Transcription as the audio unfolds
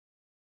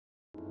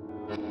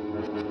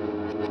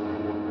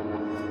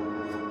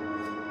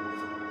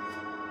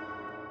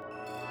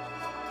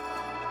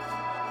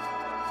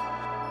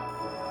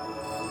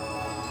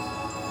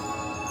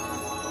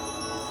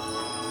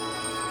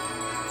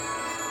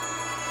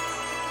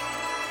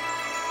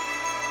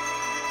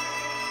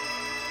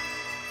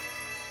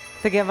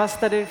Tak já vás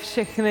tady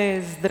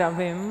všechny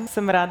zdravím.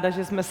 Jsem ráda,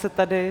 že jsme se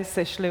tady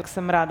sešli.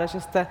 Jsem ráda,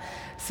 že jste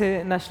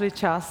si našli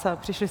čas a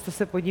přišli jste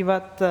se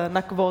podívat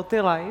na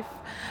Kvóty Live.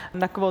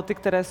 Na kvóty,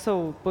 které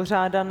jsou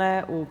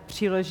pořádané u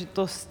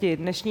příležitosti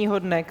dnešního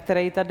dne,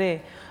 který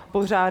tady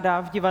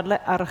pořádá v divadle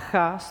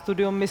Archa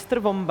studio Mr.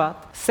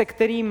 Vombat, se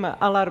kterým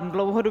Alarm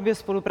dlouhodobě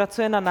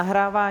spolupracuje na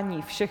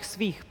nahrávání všech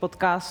svých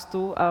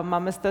podcastů a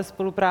máme z té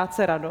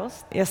spolupráce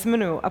radost. Já se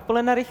jmenuji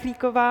Apolena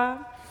Rychlíková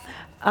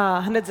a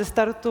hned ze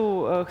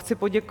startu chci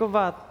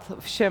poděkovat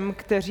všem,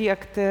 kteří a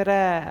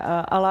které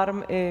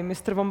Alarm i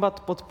Mr. Vombat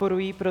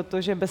podporují,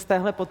 protože bez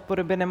téhle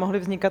podpory by nemohly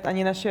vznikat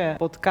ani naše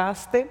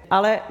podcasty,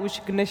 ale už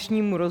k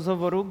dnešnímu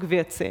rozhovoru, k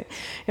věci.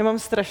 Já mám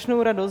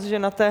strašnou radost, že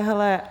na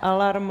téhle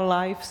Alarm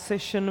live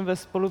session ve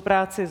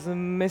spolupráci s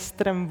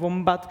Mistrem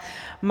Vombat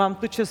mám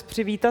tu čest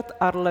přivítat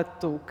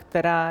Arletu,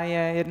 která je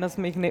jedna z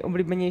mých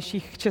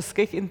nejoblíbenějších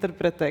českých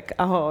interpretek.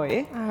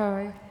 Ahoj.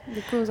 Ahoj,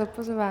 děkuji za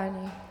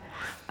pozvání.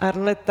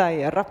 Arleta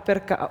je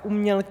raperka a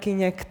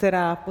umělkyně,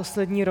 která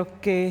poslední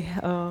roky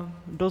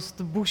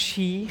dost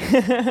buší,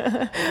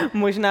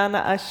 možná na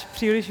až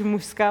příliš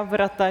mužská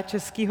vrata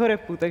českého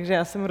rapu, takže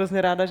já jsem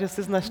hrozně ráda, že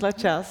jsi našla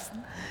čas.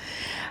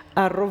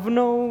 A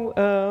rovnou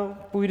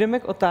půjdeme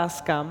k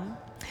otázkám.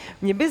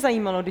 Mě by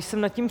zajímalo, když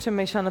jsem nad tím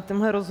přemýšlela, nad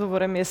tímhle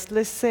rozhovorem,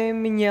 jestli jsi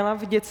měla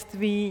v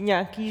dětství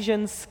nějaký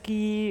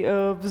ženský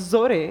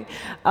vzory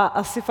a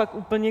asi fakt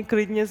úplně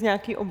klidně z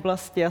nějaké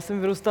oblasti. Já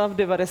jsem vyrůstala v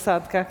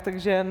 90kách,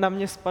 takže na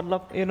mě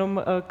spadla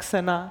jenom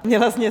Xena.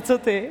 Měla jsi něco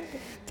ty?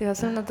 Já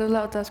jsem na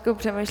tohle otázku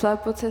přemýšlela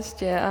po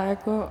cestě a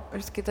jako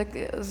vždycky tak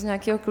z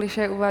nějakého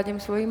klišé uvádím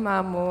svoji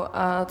mámu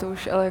a to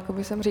už ale jako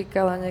by jsem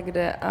říkala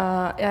někde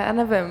a já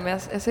nevím,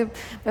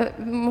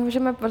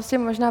 můžeme prostě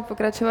možná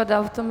pokračovat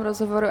dál v tom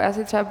rozhovoru a já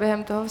si třeba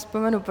během toho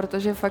vzpomenu,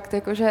 protože fakt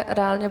jakože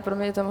reálně pro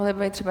mě to mohly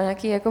být třeba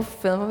nějaký jako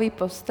filmový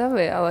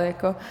postavy, ale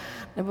jako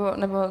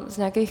nebo z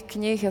nějakých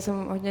knih, já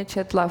jsem hodně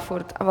četla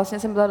furt a vlastně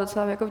jsem byla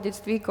docela jako v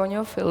dětství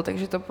koňofil,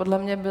 takže to podle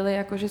mě byly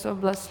jakože z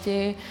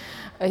oblasti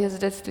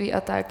jezdectví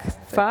a tak.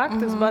 Fakt?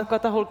 To byla taková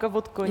ta holka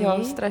od koní? Jo,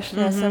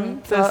 strašně.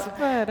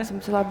 Jsem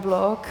psala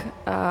blog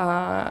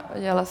a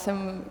dělala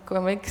jsem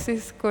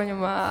komiksy s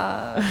koňma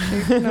a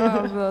všechno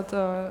a bylo to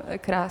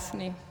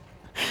krásný.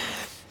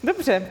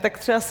 Dobře, tak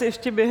třeba si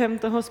ještě během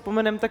toho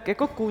vzpomenem, tak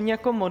jako kůň,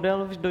 jako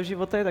model do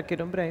života je taky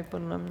dobrý,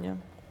 podle mě.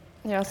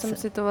 Já jsem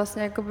si to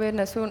vlastně jakoby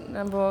nesu,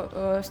 nebo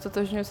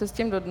stotožňuji se s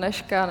tím do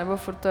dneška, nebo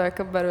furt to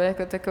jako beru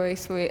jako takový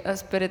svůj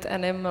spirit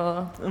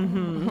animal.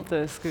 To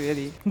je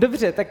skvělý.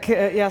 Dobře, tak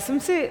já jsem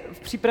si v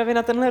přípravě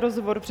na tenhle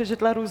rozhovor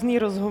přečetla různý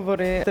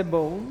rozhovory s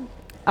tebou.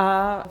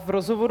 A v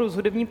rozhovoru s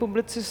hudební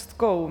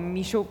publicistkou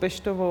Míšou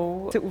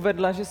Peštovou si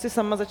uvedla, že si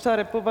sama začala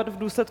rapovat v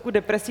důsledku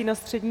depresí na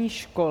střední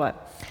škole.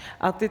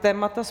 A ty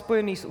témata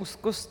spojený s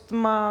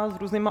úzkostma, s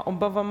různýma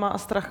obavama a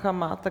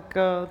strachama, tak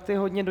ty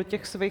hodně do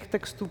těch svých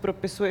textů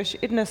propisuješ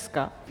i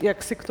dneska.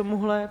 Jak jsi k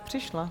tomuhle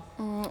přišla?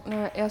 No,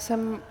 já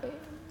jsem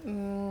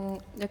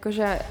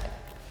jakože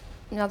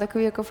měla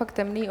takový jako fakt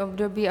temný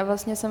období a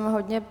vlastně jsem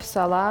hodně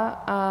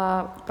psala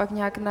a pak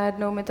nějak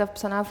najednou mi ta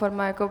psaná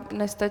forma jako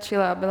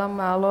nestačila a byla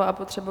málo a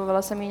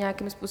potřebovala jsem ji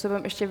nějakým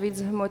způsobem ještě víc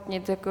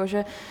zhmotnit,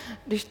 jakože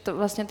když to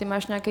vlastně ty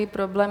máš nějaký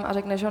problém a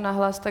řekneš ho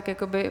nahlas, tak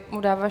jakoby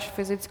mu dáváš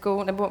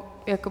fyzickou nebo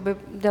jakoby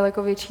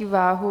daleko větší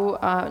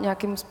váhu a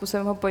nějakým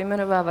způsobem ho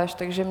pojmenováváš,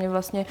 takže mě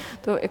vlastně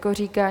to jako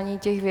říkání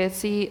těch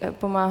věcí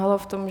pomáhalo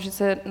v tom, že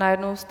se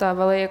najednou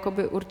stávaly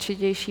jakoby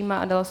určitějšíma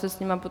a dalo se s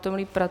nima potom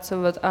líp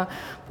pracovat a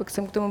pak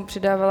jsem k tomu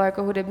přidávala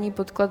jako hudební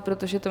podklad,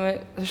 protože to mi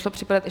zašlo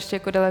připadat ještě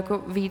jako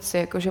daleko víc,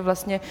 jakože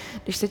vlastně,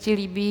 když se ti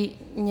líbí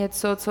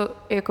něco, co,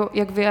 jako,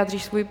 jak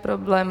vyjádříš svůj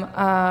problém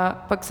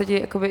a pak se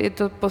ti jakoby i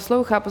to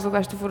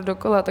posloucháš to furt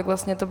dokola, tak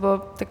vlastně to bylo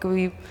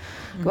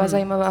taková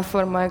zajímavá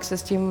forma, jak se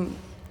s tím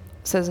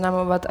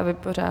seznamovat a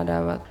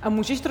vypořádávat. A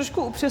můžeš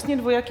trošku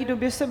upřesnit, o jaký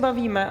době se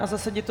bavíme a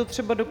zasadit to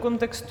třeba do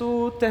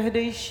kontextu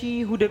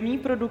tehdejší hudební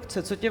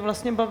produkce? Co tě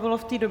vlastně bavilo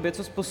v té době?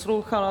 Co jsi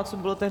poslouchala? Co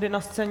bylo tehdy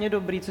na scéně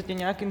dobrý? Co tě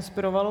nějak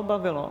inspirovalo,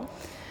 bavilo?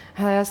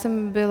 Hele, já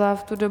jsem byla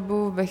v tu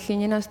dobu v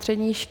Bechyni na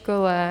střední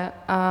škole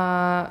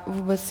a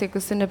vůbec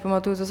jako si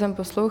nepamatuju, co jsem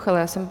poslouchala.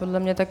 Já jsem podle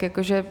mě tak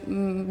jakože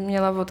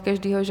měla od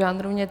každého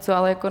žánru něco,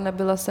 ale jako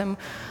nebyla jsem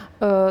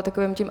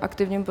takovým tím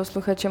aktivním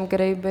posluchačem,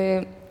 který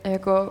by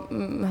jako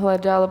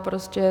hledal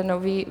prostě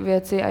nový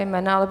věci a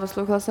jména, ale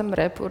poslouchala jsem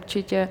rap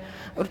určitě,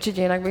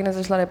 jinak bych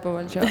nezašla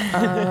rapovat, že?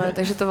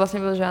 Takže to vlastně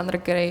byl žánr,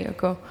 který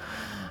jako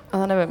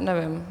ale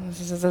nevím,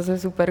 zase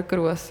Super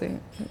Crew asi.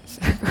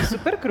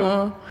 Super Crew?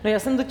 No, já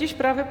jsem totiž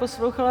právě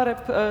poslouchala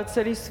rap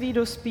celý svý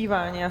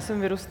dospívání. Já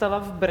jsem vyrůstala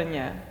v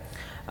Brně.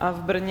 A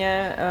v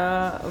Brně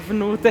v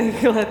 0.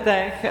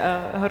 letech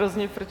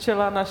hrozně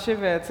frčela Naše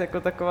věc,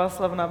 jako taková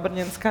slavná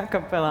brněnská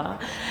kapela.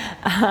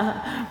 A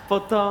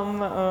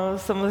potom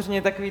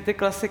samozřejmě takový ty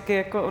klasiky,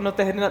 jako ono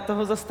tehdy na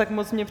toho zas tak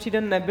moc mně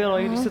přijde nebylo,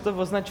 i když se to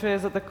označuje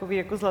za takový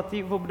jako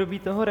zlatý v období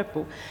toho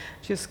rapu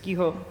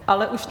českýho.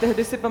 Ale už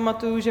tehdy si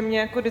pamatuju, že mě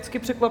jako vždycky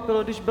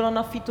překvapilo, když byla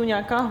na featu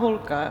nějaká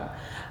holka,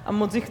 a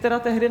moc jich teda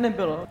tehdy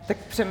nebylo. Tak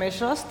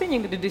přemýšlela jsi ty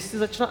někdy, když jsi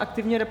začala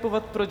aktivně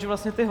rapovat, proč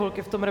vlastně ty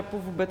holky v tom rapu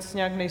vůbec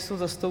nějak nejsou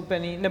zastoupené?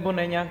 zastoupený, nebo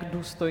ne nějak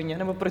důstojně,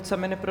 nebo proč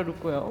sami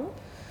neprodukujou?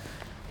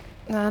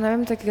 Já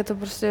nevím, tak je to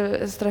prostě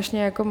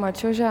strašně jako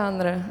macho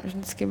žánr,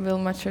 vždycky byl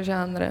macho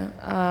žánr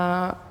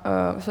a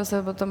jsme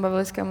se potom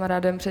bavili s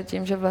kamarádem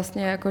předtím, že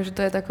vlastně jako, že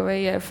to je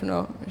takovej jev,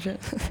 no, že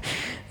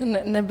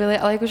nebyli,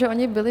 ale jakože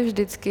oni byli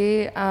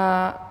vždycky,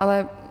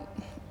 ale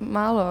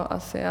málo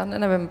asi, já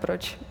nevím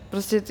proč.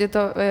 Prostě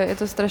je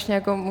to strašně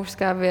jako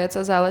mužská věc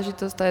a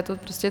záležitost a je to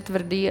prostě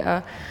tvrdý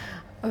a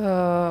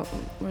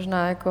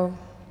možná jako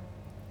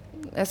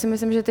já si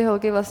myslím, že ty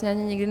holky vlastně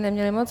ani nikdy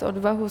neměly moc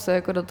odvahu se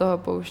jako do toho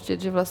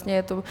pouštět, že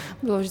vlastně to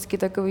bylo vždycky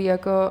takový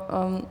jako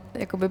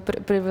jakoby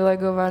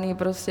privilegovaný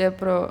prostě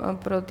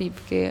pro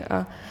týpky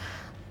a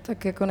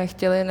tak jako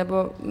nechtěli,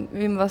 nebo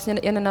jim vlastně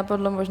je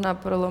nenapadlo možná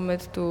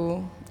prolomit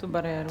tu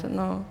bariéru.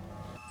 No.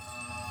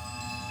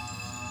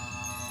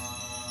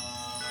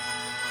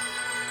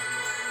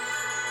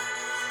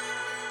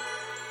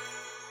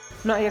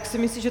 No a jak si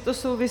myslíš, že to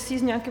souvisí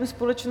s nějakým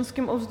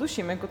společenským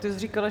ovzduším? Jako ty jsi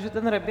říkala, že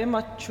ten rap je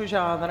macho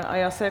žánr a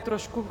já se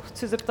trošku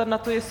chci zeptat na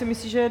to, jestli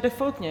myslíš, že je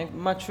defaultně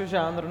macho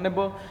žánr,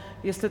 nebo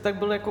jestli tak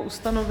byl jako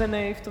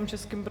ustanovený v tom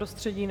českém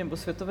prostředí nebo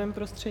světovém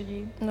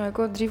prostředí? No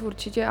jako dřív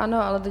určitě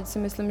ano, ale teď si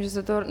myslím, že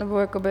se to, nebo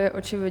jakoby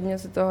očividně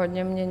se to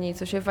hodně mění,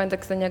 což je fajn,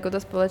 tak stejně jako ta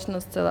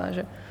společnost celá,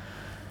 že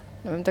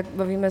nevím, tak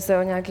bavíme se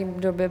o nějakým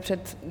době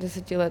před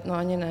 10 let, no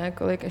ani ne,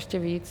 kolik ještě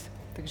víc.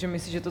 Takže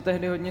myslíš, že to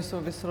tehdy hodně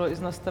souviselo i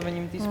s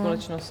nastavením té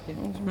společnosti?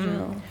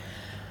 No.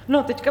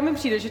 No, teďka mi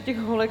přijde, že těch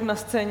holek na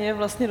scéně je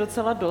vlastně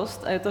docela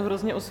dost a je to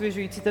hrozně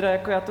osvěžující, teda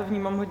jako já to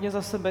vnímám hodně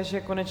za sebe,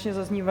 že konečně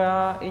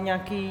zaznívá i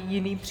nějaký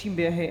jiný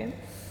příběhy.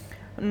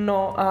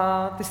 No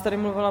a ty jsi tady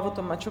mluvila o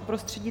tom macho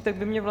prostředí, tak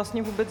by mě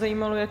vlastně vůbec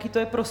zajímalo, jaký to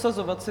je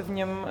prosazovat se v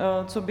něm,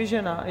 co by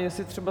žena,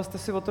 jestli třeba jste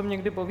si o tom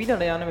někdy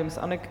povídali, já nevím, s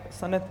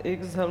Anet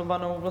X, s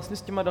Helvanou, vlastně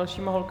s těma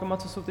dalšíma holkama,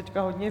 co jsou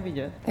teďka hodně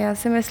vidět. Já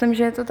si myslím,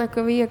 že je to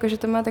takový, jako že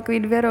to má takový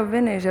dvě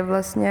roviny, že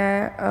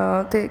vlastně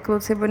ty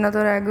kluci buď na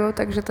to reagují,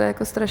 takže to je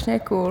jako strašně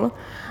cool,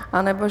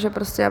 anebo že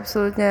prostě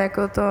absolutně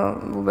jako to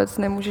vůbec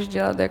nemůžeš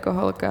dělat jako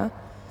holka.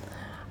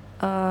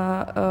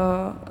 A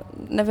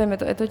nevím,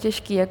 je to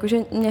těžký, jakože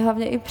mně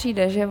hlavně i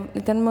přijde, že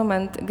ten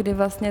moment, kdy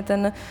vlastně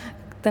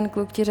ten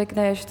kluk ti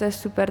řekne, že to je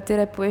super, ty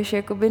rapuješ,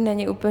 jakoby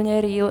není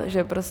úplně real,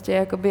 že prostě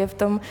jakoby je v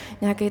tom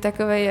nějaký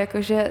takovej,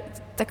 jakože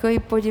takový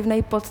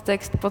podivný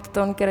podtext,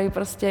 podton, který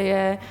prostě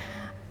je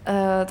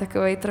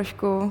takovej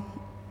trošku,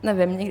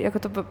 nevím, někdy jako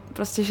to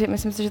prostě, že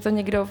myslím si, že to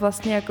někdo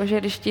vlastně jakože,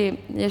 když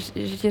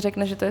že ti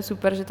řekne, že to je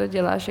super, že to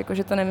děláš,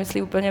 jakože to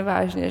nemyslí úplně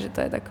vážně, že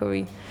to je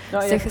takový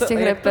no, z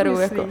těch rapperů,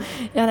 jako,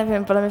 já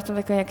nevím, podle mě v tom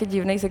takový nějaký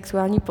divný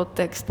sexuální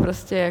podtext,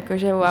 prostě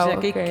jakože wow,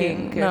 okay,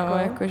 king, no,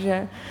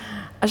 jakože,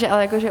 a že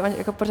ale jakože oni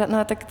jako pořád,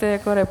 no tak ty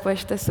jako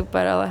rapuješ, to je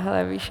super, ale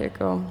hele, víš,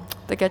 jako,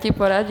 tak já ti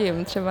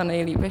poradím, třeba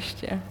nejlíp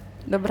ještě.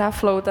 Dobrá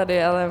flow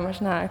tady, ale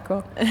možná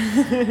jako...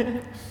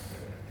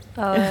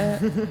 Ale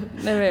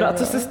nevím. No a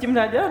co se s tím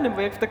dá dělat,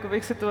 nebo jak v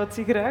takových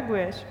situacích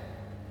reaguješ?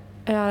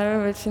 Já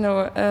nevím, většinou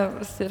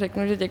prostě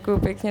řeknu, že děkuju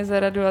pěkně za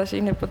radu, ale že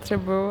ji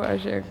nepotřebuju a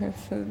že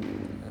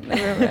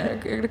nevím,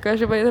 jak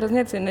dokážu být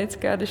hrozně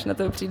cynická, když na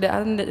to přijde.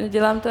 A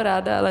nedělám to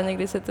ráda, ale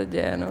někdy se to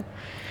děje, no.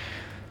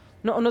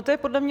 No ono to je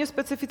podle mě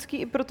specifický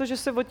i proto, že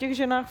se o těch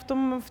ženách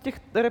v těch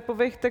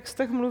rapových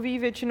textech mluví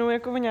většinou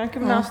jako o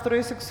nějakém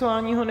nástroji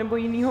sexuálního nebo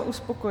jiného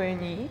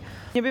uspokojení.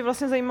 Mě by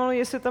vlastně zajímalo,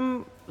 jestli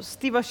tam z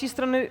té vaší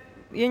strany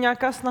je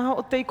nějaká snaha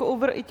o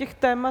takeover i těch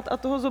témat a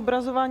toho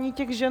zobrazování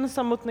těch žen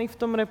samotných v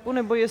tom rapu,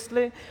 nebo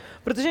jestli,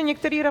 protože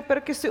některé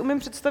raperky si umím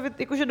představit,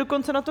 jakože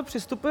dokonce na to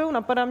přistupují,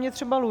 napadá mě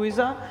třeba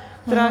Luisa,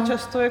 která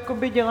často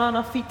jakoby dělá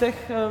na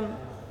featech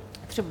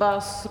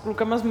třeba s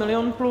klukama z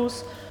Milion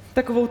Plus,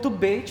 takovou tu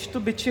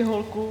bitchy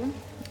holku.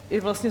 I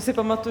vlastně si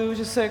pamatuju,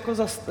 že se jako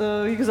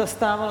jich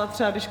zastávala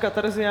třeba, když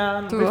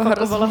Katarzián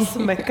vyfakovala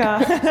Smeka.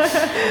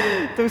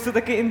 To už jsou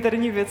taky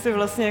interní věci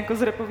vlastně jako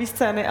z rapové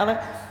scény, ale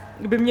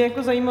by mě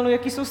jako zajímalo,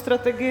 jaký jsou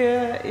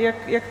strategie,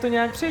 jak to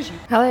nějak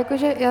přežít. Ale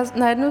jakože já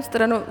na jednu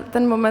stranu,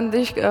 ten moment,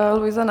 když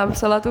Luisa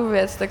napsala tu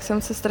věc, tak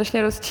jsem se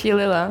strašně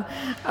rozčílila,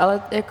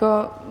 ale jako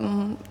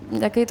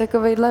nějaký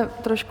takovejhle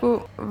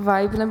trošku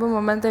vibe nebo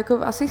moment jako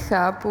asi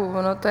chápu,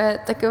 ono to je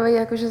takový,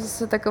 jakože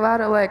zase taková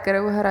role,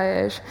 kterou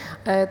hraješ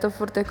a je to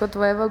furt jako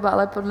tvoje volba,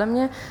 ale podle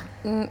mě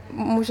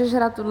můžeš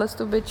hrát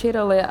tu bitchy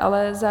roli,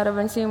 ale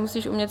zároveň si ji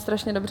musíš umět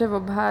strašně dobře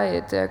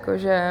obhájit,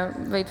 jakože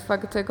být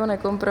fakt jako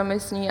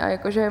nekompromisní a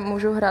jakože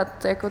můžu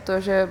hrát jako to,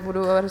 že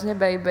budu hrozně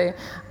baby,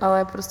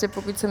 ale prostě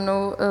pokud se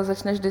mnou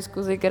začneš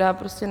diskuzi, která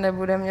prostě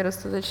nebude mě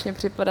dostatečně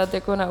připadat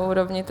jako na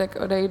úrovni, tak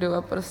odejdu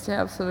a prostě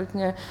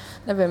absolutně,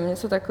 nevím,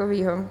 něco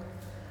takového.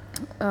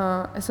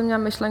 Já jsem měla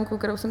myšlenku,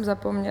 kterou jsem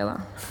zapomněla.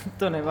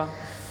 To nevá.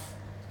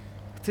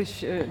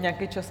 Chceš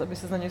nějaký čas, aby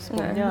se na ně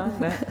vzpomněla?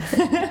 Ne.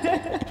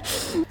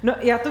 No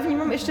já to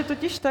vnímám ještě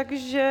totiž tak,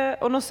 že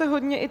ono se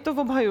hodně i to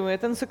obhajuje,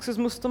 ten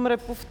sexismus v tom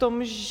rapu v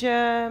tom,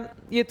 že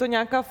je to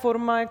nějaká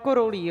forma jako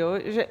rolí, jo?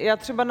 Že já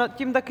třeba nad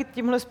tím taky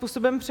tímhle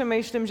způsobem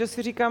přemýšlím, že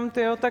si říkám,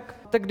 tyjo, tak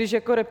když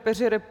jako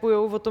rapeři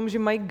rapujou o tom, že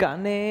mají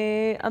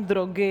gany a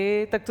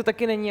drogy, tak to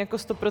taky není jako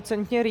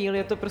 100% real,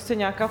 je to prostě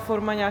nějaká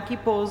forma, nějaký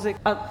pózy.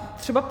 A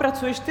třeba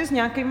pracuješ ty s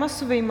nějakýma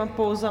svýma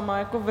pózama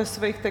jako ve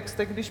svých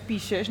textech, když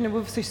píšeš,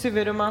 nebo jsi si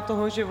vědomá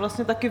toho, že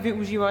vlastně taky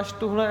využíváš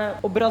tuhle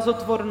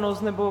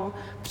obrazotvornost nebo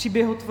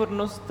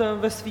příběhotvornost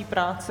ve své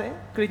práci,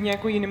 klidně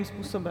jako jiným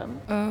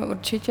způsobem?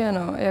 Určitě,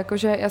 no.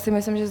 Jakože já si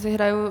myslím, že si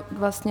hraju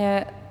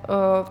vlastně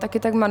taky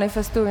tak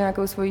manifestuju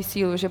nějakou svoji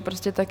sílu, že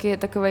prostě taky je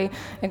takovej,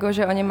 jako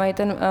že oni mají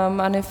ten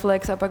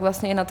maniflex a pak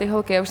vlastně i na ty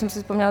holky. Já už jsem si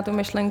vzpomněla tu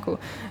myšlenku,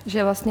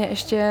 že vlastně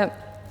ještě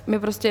my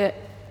prostě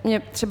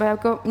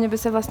mně by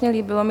se vlastně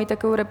líbilo mít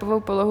takovou rapovou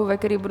polohu, ve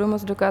které budu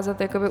moct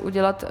dokázat jakoby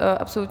udělat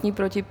absolutní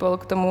protipol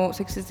k tomu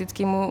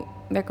sexistickému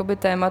jakoby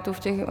tématu v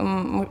těch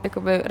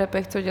jakoby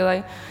rapech, co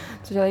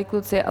dělají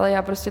kluci, ale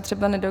já prostě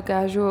třeba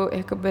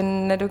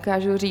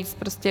nedokážu říct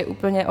prostě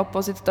úplně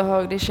opozit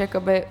toho, když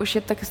jakoby už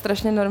je tak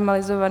strašně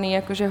normalizovaný,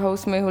 jakože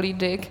house mi hulí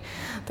dick,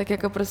 tak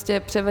jako prostě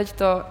převeď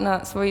to na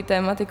svoji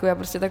tématiku, já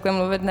prostě takhle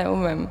mluvit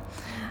neumím.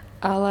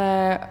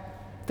 Ale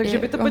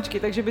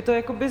takže by to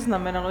jakoby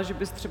znamenalo, že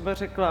bys třeba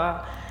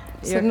řekla...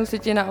 Sednu si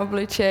ti na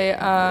obličej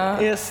a...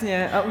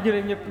 Jasně, a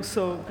udělej mě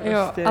pusou.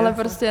 Prostě, jo, ale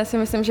prostě já si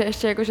myslím, že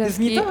ještě jako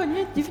ženský... Zní to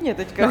hodně divně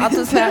teďka. No a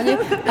to jsme ani...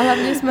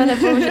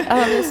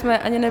 hlavně jsme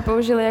ani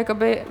nepoužili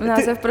jakoby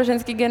název pro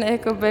ženský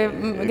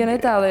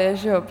genitálie,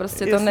 že jo?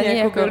 Prostě to jasně, není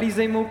jako...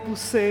 lízej mou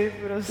pusy,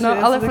 prostě.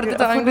 No, ale furt je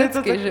to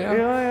anglicky, že jo?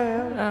 Jo.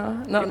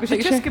 No, jakože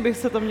česky bych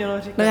se to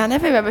mělo říkat. No já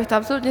nevím, já bych to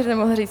absolutně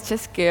nemohla říct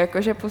česky,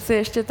 jakože pusy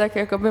ještě tak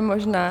jakoby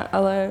možná,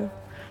 ale...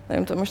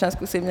 Nevím, to možná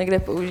zkusím někde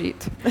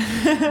použít.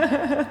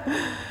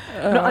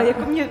 No a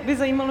jako mě by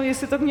zajímalo,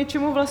 jestli to k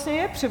něčemu vlastně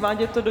je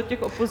převádět to do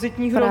těch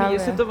opozitních rolí,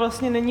 jestli to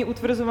vlastně není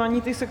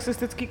utvrzování té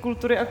sexistické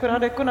kultury,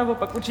 akorát jako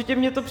naopak. Určitě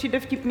mně to přijde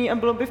vtipný a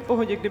bylo by v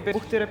pohodě, kdyby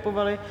buchty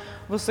rapovali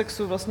o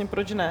sexu, vlastně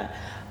proč ne,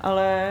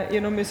 ale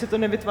jenom jestli to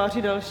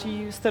nevytváří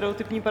další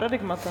stereotypní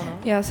paradigmata. No?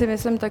 Já si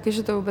myslím taky,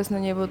 že to vůbec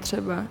není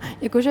potřeba.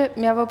 Jakože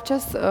já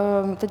občas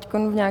teď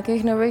v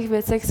nějakých nových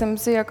věcech jsem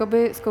si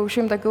jakoby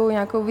zkouším takovou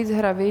nějakou víc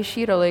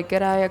hravější roli,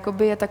 která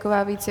jakoby je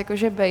taková víc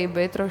jakože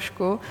baby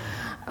trošku,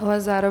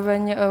 ale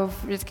zároveň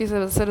vždycky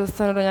se zase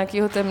dostanu do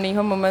nějakého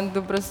temného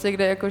momentu, prostě,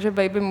 kde jakože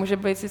baby může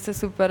být sice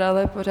super,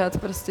 ale pořád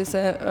prostě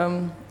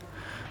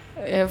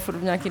je furt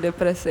v nějaký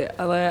depresi,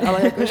 ale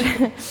jakože...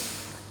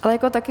 Ale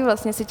jako taky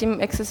vlastně si tím,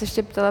 jak se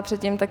ještě ptala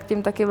předtím, tak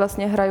tím taky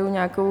vlastně hraju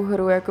nějakou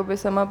hru jakoby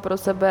sama pro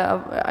sebe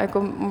a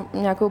jako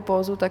nějakou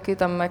pózu taky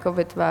tam jako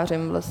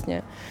vytvářím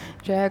vlastně.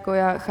 Že jako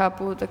já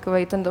chápu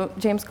takovej,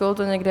 James Cole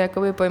to někde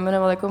jakoby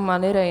pojmenoval jako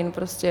Money Rain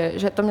prostě,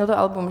 že to měl to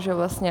album, že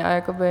vlastně a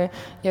jakoby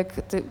jak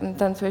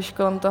ten svěš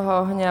kolem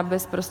toho ohně,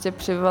 abys prostě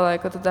přivala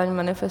jako totální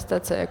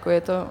manifestace, jako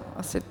je to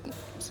asi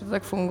to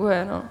tak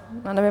funguje, no.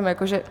 Já nevím,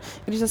 jakože,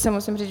 když zase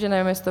musím říct, že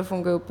nevím, jestli to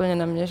funguje úplně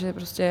na mě, že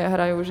prostě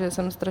hraju, že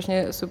jsem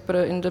strašně super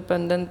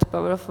independent,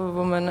 powerful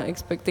woman,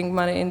 expecting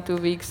money in 2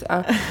 weeks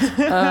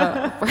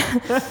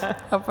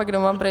a pak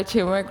doma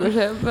brečím,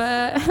 jakože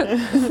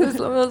se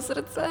zlomil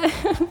srdce,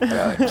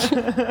 proč?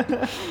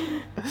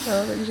 No,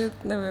 takže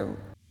nevím.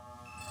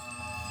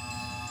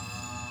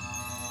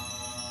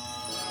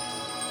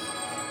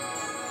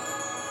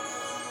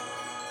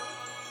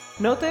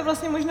 No to je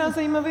vlastně možná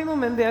zajímavý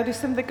moment. Já když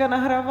jsem teďka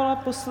nahrávala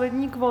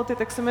poslední kvóty,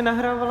 tak jsem je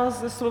nahrávala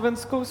se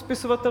slovenskou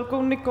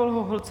spisovatelkou Nikol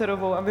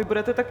Hoholcerovou a vy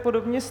budete tak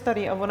podobně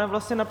starý a ona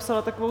vlastně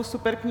napsala takovou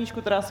super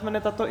knížku, která se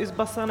jmenuje Tato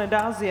izba se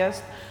nedá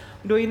zjist.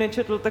 Kdo ji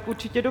nečetl, tak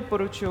určitě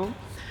doporučuji.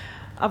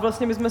 A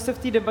vlastně my jsme se v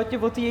té debatě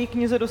o té její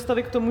knize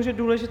dostali k tomu, že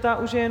důležitá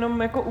už je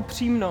jenom jako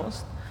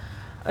upřímnost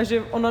a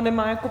že ona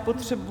nemá jako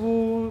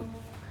potřebu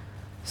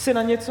si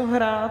na něco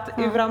hrát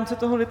i v rámci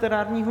toho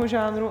literárního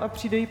žánru a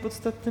přijde jí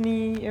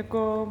podstatný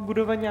jako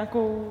budovat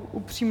nějakou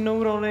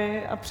upřímnou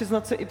roli a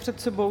přiznat se i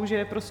před sebou, že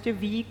je prostě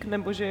weak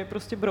nebo že je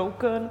prostě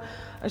broken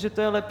a že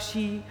to je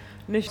lepší,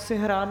 než si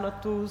hrát na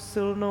tu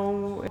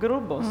silnou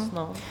girlboss,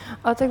 no.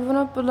 A tak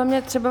ono podle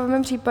mě třeba v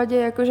mém případě,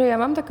 jakože já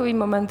mám takový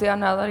momenty a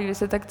nálady, kdy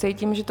se tak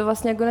cítím, že to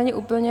vlastně jako není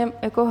úplně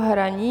jako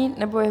hraní,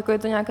 nebo jako je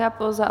to nějaká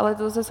póza, ale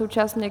to zase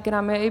součást mě,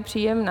 která mi je i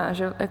příjemná,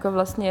 že jako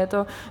vlastně je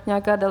to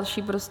nějaká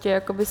další prostě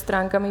jakoby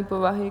stránka mý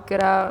povahy,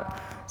 která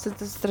se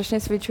to strašně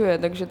svičuje,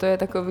 takže to je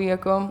takový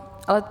jako,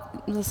 ale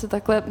zase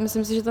takhle,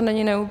 myslím si, že to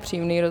není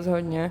neupřímný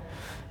rozhodně,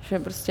 že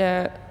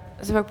prostě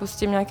si pak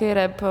pustím nějaký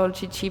rap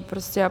holčičí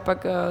prostě a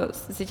pak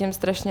si tím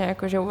strašně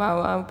jakože wow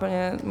a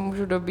úplně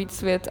můžu dobít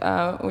svět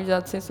a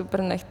udělat si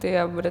super nechty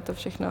a bude to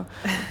všechno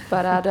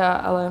paráda,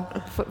 ale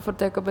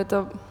furt jakoby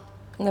to,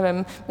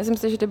 nevím, myslím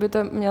si, že kdyby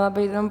to měla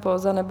být jenom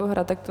póza nebo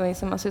hra, tak to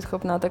nejsem asi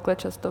schopná takhle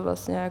často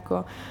vlastně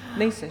jako...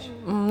 Nejseš?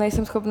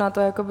 Nejsem schopná to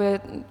jakoby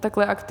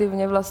takhle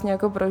aktivně vlastně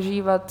jako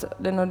prožívat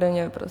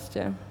dennodenně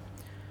prostě.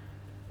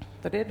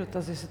 Tady je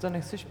dotaz, jestli to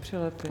nechceš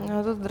přilepit.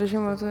 Já to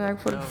držím, ale to nějak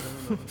furt...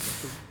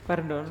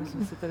 Pardon,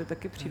 jsme se tady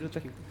taky přijdu.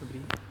 Tak...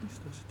 Dobrý.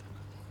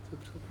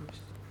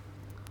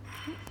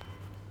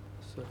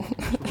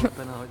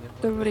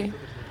 Dobrý.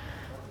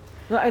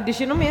 No a když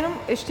jenom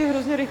ještě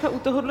hrozně rychle u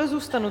tohohle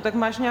zůstanu, tak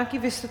máš nějaké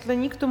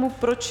vysvětlení k tomu,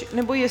 proč,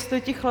 nebo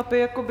jestli ti chlapi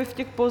jakoby v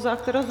těch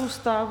pozách teda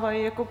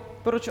zůstávají, jako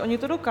proč oni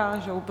to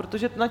dokážou,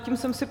 protože nad tím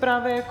jsem si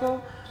právě jako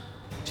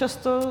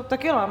často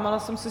taky lámala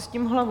jsem si s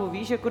tím hlavu,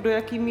 víš, jako do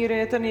jaký míry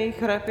je ten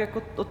jejich rap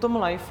jako o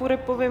tom lifeu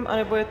rapovým,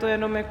 anebo je to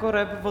jenom jako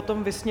rap o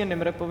tom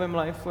vysněným rapovým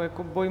lifeu,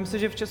 jako bojím se,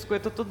 že v Česku je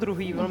to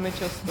druhý velmi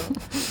často.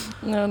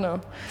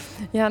 No.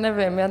 Já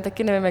nevím, já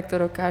taky nevím, jak to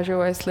dokážou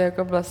a jestli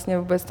jako vlastně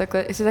vůbec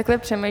takhle, jestli takhle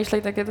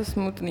přemýšlej, tak je to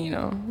smutný,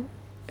 no.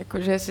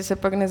 Jakože jestli se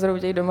pak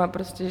nezroutějí doma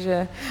prostě,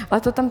 že...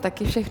 Ale to tam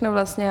taky všechno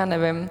vlastně, já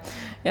nevím.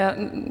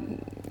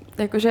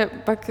 Jakože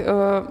pak,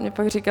 mě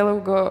pak říkal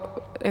Hugo,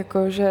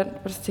 jakože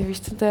prostě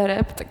víš, co to je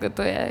rap, tak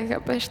to je,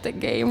 chápeš, to je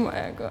game a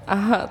jako,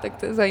 aha, tak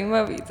to je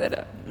zajímavý teda.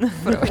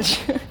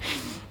 Proč?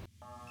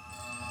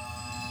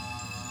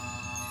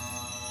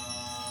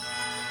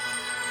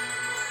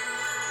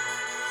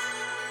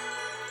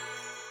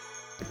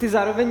 Ty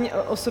zároveň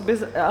o sobě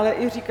ale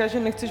i říkáš, že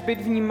nechceš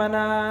být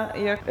vnímaná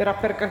jak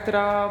raperka,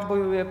 která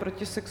bojuje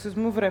proti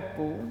sexismu v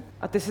rapu.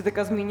 A ty si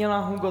teďka zmínila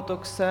Hugo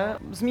Toxe.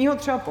 Z mýho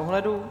třeba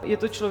pohledu je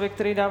to člověk,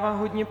 který dává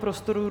hodně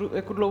prostoru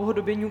jako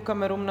dlouhodobě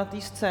newcomerům na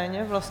té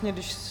scéně. Vlastně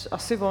když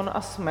asi on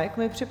a Smek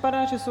mi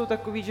připadá, že jsou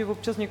takový, že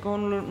občas někoho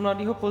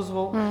mladýho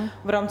pozvou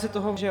v rámci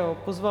toho, že jo,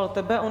 pozval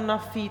tebe on na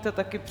feat a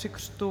taky při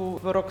křtu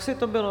v Roxy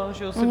to bylo,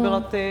 že jo, si byla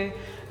ty,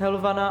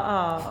 Helvana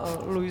a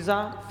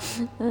Luisa.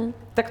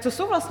 Tak co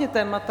jsou vlastně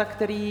témata,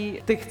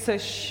 který ty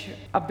chceš,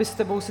 aby s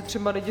tebou si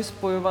třeba lidi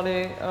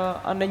spojovali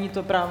a není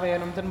to právě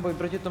jenom ten boj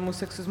proti tomu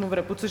sexismu v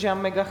rapu, což já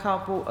mega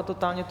chápu a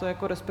totálně to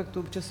jako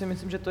respektuju, protože si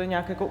myslím, že to je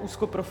nějak jako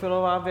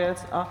úzkoprofilová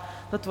věc a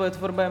ta tvoje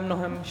tvorba je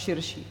mnohem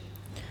širší.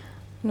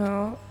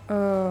 No,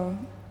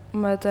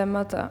 moje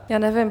témata. Já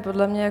nevím,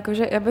 podle mě,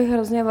 jakože já bych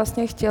hrozně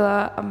vlastně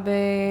chtěla,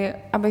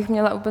 abych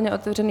měla úplně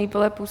otevřený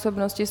pole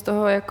působnosti z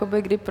toho,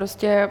 jakoby, kdy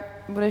prostě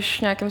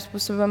budeš nějakým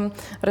způsobem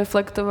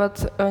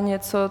reflektovat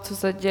něco, co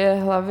se děje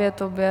v hlavě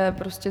tobě,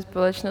 prostě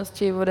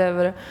společnosti,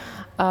 whatever.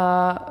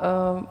 A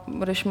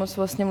budeš moct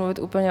vlastně mluvit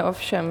úplně o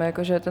všem,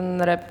 jakože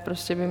ten rap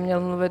prostě by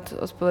měl mluvit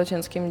o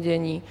společenském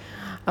dění.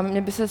 A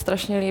mně by se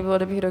strašně líbilo,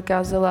 kdybych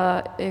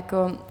dokázala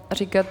jako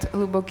říkat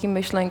hluboké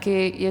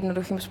myšlenky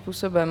jednoduchým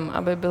způsobem,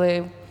 aby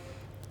byly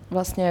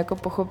vlastně jako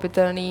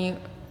pochopitelný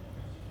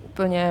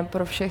úplně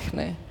pro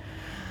všechny.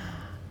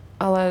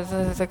 Ale to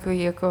je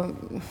takový jako...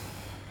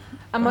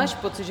 A máš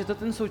pocit, že to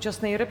ten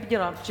současný rap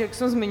dělá? Protože jak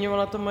jsem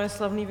zmiňovala to moje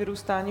slavné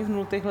vyrůstání v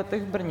 0.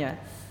 letech v Brně,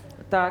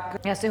 tak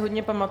já si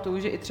hodně pamatuju,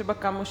 že i třeba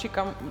kamoši,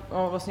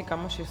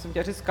 jsem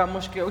chtěla říct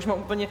kamošky, já už mám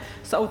úplně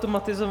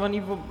zautomatizovaný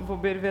v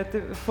obě dvě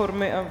ty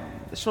formy a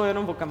šlo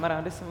jenom o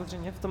kamarády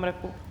samozřejmě v tom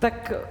rapu.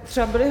 Tak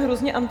třeba byli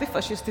hrozně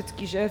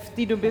antifašistický, že v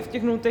té době, v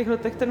těch 0.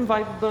 letech ten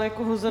vibe byl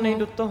jako hozený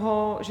do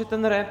toho, že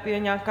ten rap je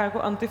nějaká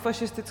jako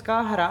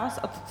antifašistická hráz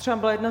a to třeba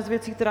byla jedna z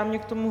věcí, která mě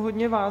k tomu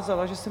hodně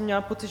vázala, že jsem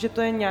měla pocit, že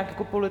to je nějak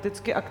jako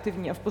politicky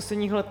aktivní a v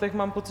posledních letech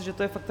mám pocit, že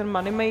to je fakt ten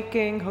money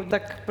making.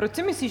 Tak proč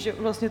si myslíš, že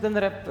vlastně ten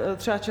rap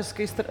třeba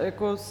český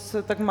jako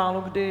se tak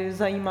málo kdy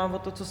zajímá o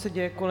to, co se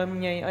děje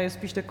kolem něj a je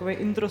spíš takový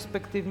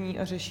introspektivní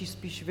a řeší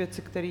spíš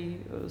věci, které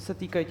se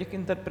týkají těch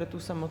interpretů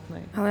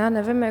samotných? Ale já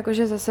nevím,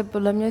 jakože zase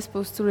podle mě je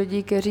spoustu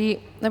lidí, kteří,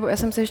 nebo já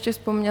jsem se ještě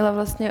vzpomněla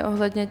vlastně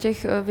ohledně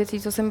těch věcí,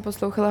 co jsem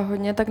poslouchala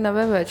hodně, tak na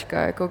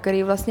VVčka, jako,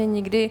 který vlastně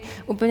nikdy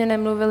úplně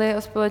nemluvili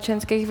o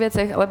společenských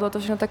věcech, ale bylo to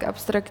všechno tak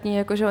abstraktní,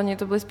 jakože oni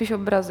to byly spíš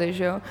obrazy,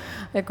 že jo,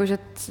 jakože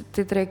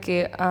ty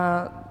tracky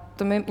a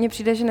to mně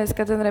přijde, že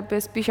dneska ten rap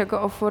je spíš jako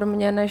o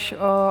formě, než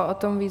o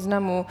tom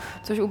významu,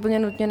 což úplně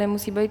nutně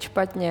nemusí být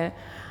špatně.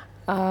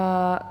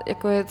 A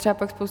jako je třeba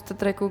pak spousta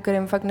tracků,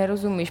 kterým fakt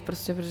nerozumíš,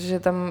 prostě, protože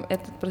tam je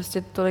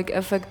prostě tolik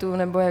efektů,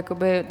 nebo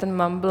jakoby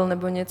ten mumble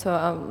nebo něco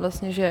a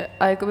vlastně, že,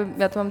 a jakoby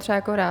já to mám třeba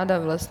jako ráda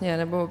vlastně,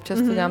 nebo občas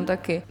to dělám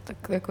taky, tak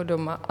jako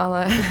doma,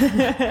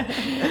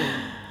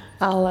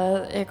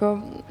 ale jako,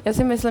 já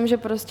si myslím, že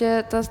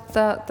prostě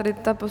tady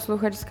ta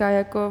posluchačská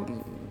jako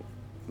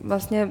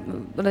vlastně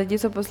lidi,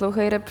 co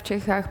poslouchají rap v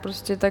Čechách,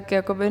 prostě tak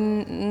jakoby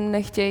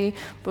nechtějí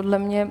podle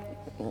mě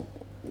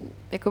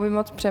jakoby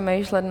moc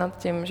přemýšlet nad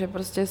tím, že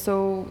prostě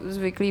jsou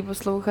zvyklí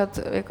poslouchat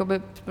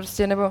jakoby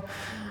prostě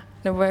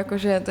nebo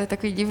jakože to je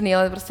takový divný,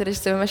 ale prostě když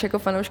si vemeš jako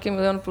fanoušky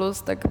Milion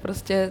Plus, tak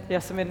prostě...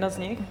 Já jsem jedna z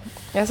nich.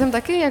 Já jsem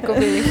taky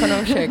jakoby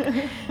fanoušek,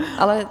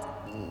 ale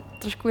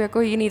trošku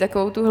jako jiný,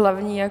 takovou tu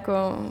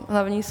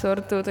hlavní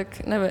sortu, tak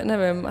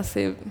nevím,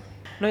 asi...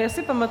 No já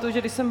si pamatuju, že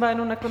když jsem byla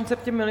jenom na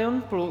koncertě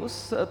Milion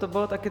Plus, to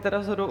bylo taky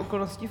teda shodou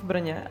okolností v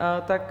Brně,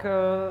 tak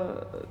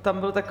tam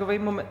byl takovej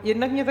moment,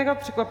 jednak mě tak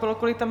překvapilo,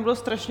 kolik tam bylo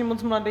strašně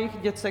moc mladých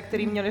děcek,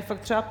 který měli fakt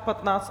třeba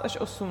 15 až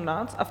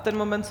 18 a v ten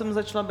moment jsem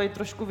začala být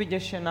trošku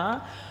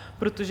vyděšená,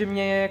 protože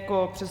mě je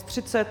jako přes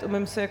 30,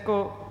 umím se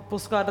jako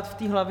poskládat v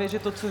té hlavě, že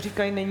to, co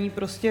říkají, není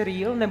prostě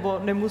real, nebo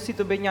nemusí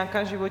to být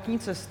nějaká životní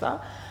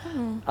cesta,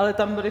 ale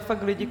tam byli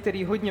fakt lidi,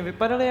 kteří hodně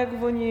vypadali jak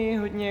oni,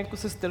 hodně jako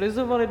se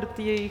stylizovali do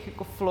té jejich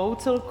jako flow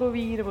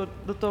celkový, nebo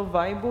do toho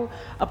vibu,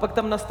 a pak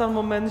tam nastal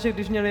moment, že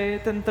když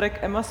měli ten track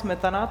Emma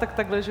Smetana, tak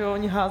takhle, že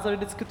oni házeli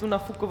vždycky tu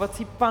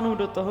nafukovací panu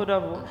do toho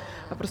davu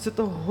a prostě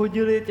to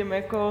hodili těm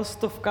jako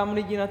stovkám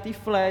lidí na té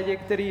flédě,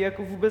 který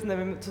jako vůbec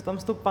nevím, co tam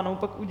s tou panou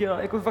pak udělal.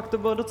 Jako fakt to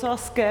bylo docela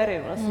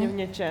scary vlastně v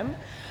něčem.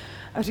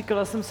 A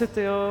říkala jsem si,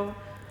 tyjo,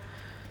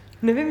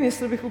 nevím,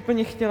 jestli bych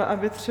úplně chtěla,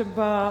 aby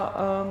třeba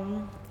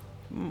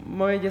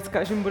moje děcka,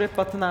 až jim bude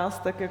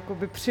 15, tak jako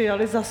by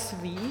přijali za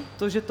svý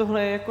to, že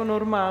tohle je jako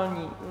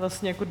normální.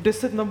 Vlastně jako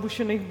 10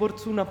 nabušených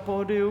borců na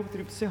pódiu,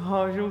 kteří prostě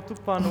hážou tu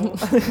panu.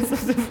 A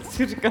jsem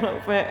si říkala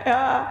úplně,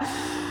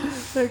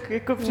 tak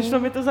jako přišlo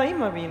mi to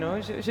zajímavý, no?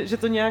 Že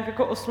to nějak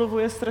jako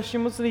oslovuje strašně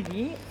moc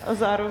lidí a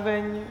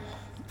zároveň...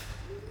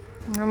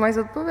 No, mají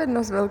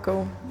zodpovědnost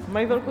velkou.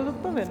 Mají velkou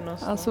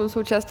zodpovědnost. A jsou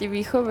součástí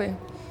výchovy.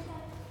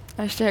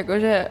 A ještě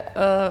jakože,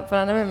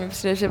 pana nevím, mi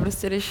přijde, že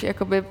prostě když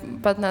jakoby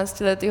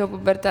 15letýho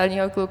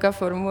pubertálního kluka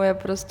formuje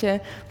prostě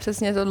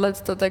přesně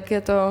tohleto, tak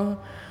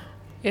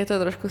je to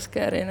trošku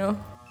scary, no.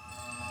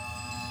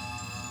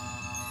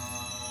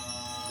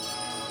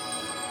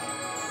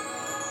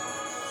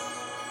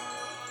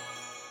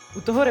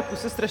 U toho rapu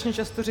se strašně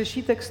často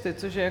řeší texty,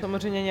 což je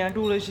samozřejmě nějak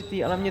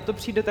důležitý, ale mně to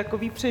přijde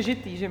takový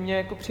přežitý, že mě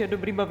jako přijde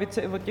dobrý bavit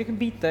se i o těch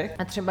beatech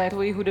a třeba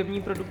tvoji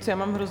hudební produkci já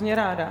mám hrozně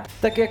ráda.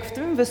 Tak jak v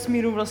tvém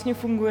vesmíru vlastně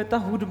funguje ta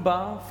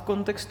hudba v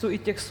kontextu i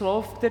těch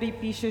slov, který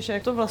píšeš,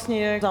 jak to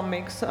vlastně je za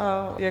mix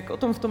a jak o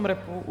tom v tom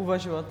rapu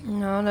uvažovat?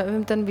 No,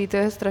 nevím, ten beat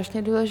je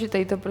strašně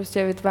důležitý, to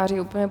prostě vytváří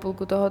úplně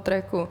půlku toho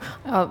tracku.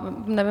 A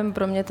nevím,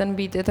 pro mě ten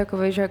beat je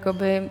takový, že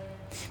jakoby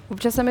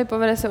občas se mi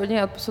povede se od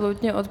něj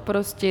absolutně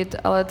odprostit,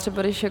 ale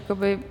třeba když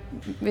jakoby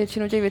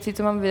většinu těch věcí,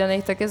 co mám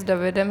vydaných, tak je s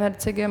Davidem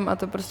Hercegem a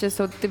to prostě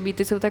ty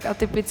beaty jsou tak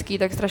atypický,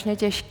 tak strašně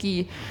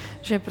těžký,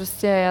 že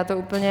prostě já to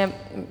úplně,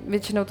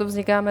 většinou to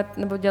vznikáme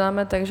nebo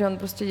děláme tak, že on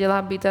prostě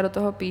dělá beat a do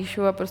toho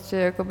píšu a prostě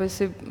jakoby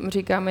si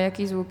říkáme,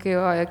 jaký zvuky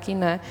jo a jaký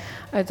ne.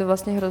 A je to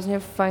vlastně hrozně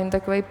fajn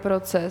takový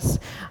proces.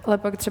 Ale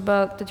pak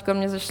třeba teďko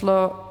mě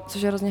zašlo,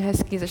 což je hrozně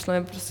hezký, zašlo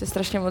mi prostě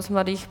strašně moc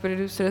mladých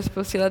producers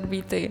posílat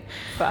beaty.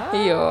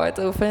 Jo, je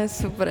to úplně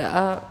super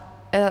a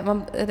já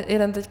mám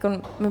jeden teďko,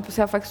 mi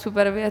posílá fakt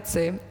super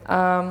věci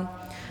a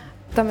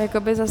tam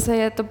jakoby zase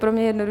je to pro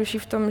mě jednodušší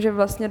v tom, že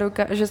vlastně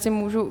že si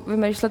můžu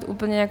vymýšlet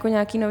úplně jako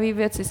nějaký nový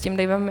věci, s tím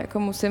Davem jako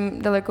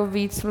musím daleko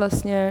víc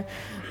vlastně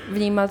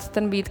vnímat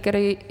ten beat,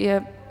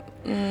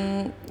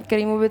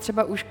 který mu by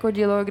třeba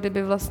uškodilo,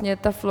 kdyby vlastně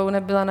ta flow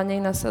nebyla na něj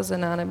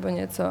nasazená nebo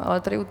něco,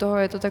 ale tady u toho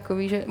je to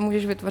takový, že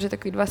můžeš vytvořit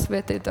takový dva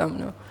světy tam,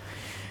 no.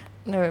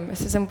 Nevím,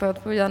 jestli jsem úplně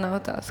odpověděla na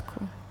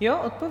otázku. Jo,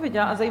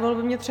 odpověděla. A zajímalo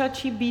by mě třeba,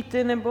 čí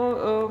beaty nebo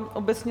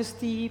obecně z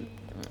té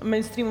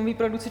mainstreamové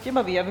produkce tě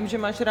baví. Já vím, že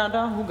máš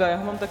ráda Huga, já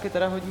ho mám taky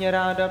teda hodně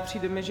ráda.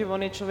 Přijde mi, že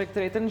on je člověk,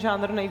 který ten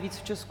žánr nejvíc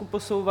v Česku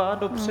posouvá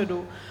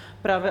dopředu.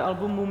 Právě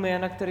album Mumie,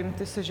 na kterým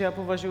ty se, že já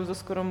považuji za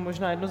skoro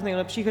možná jedno z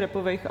nejlepších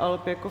rapových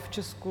alb jako v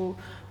Česku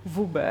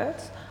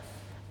vůbec.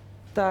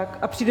 Tak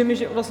a přijde mi,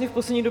 že vlastně v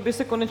poslední době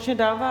se konečně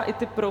dává i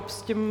ty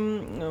props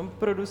těm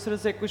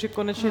producers, jako že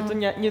konečně je to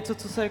něco,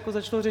 co se jako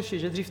začalo řešit,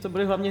 že dřív to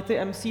byly hlavně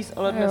ty MCs,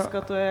 ale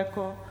dneska to je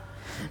jako...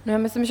 No já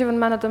myslím, že on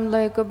má na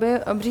tomhle jakoby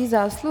obří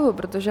zásluhu,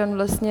 protože on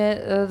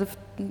vlastně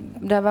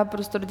dává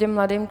prostor těm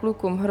mladým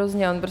klukům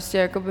hrozně, on prostě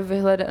jakoby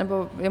vyhledá,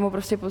 nebo jemu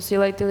prostě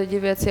posílají ty lidi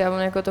věci a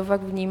on jako to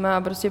fakt vnímá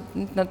a prostě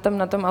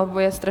na tom albu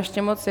je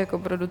strašně moc jako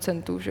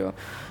producentů, že jo.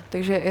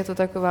 Takže je to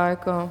taková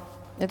jako...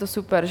 Je to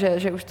super,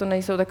 že už to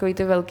nejsou takový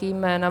ty velký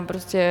jména,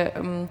 prostě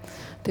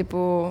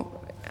typu,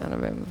 já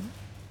nevím,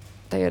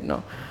 to je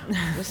jedno.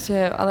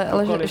 Prostě,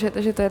 ale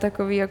že to je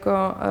takový jako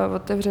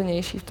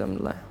otevřenější v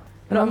tomhle.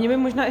 No a mě by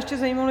možná ještě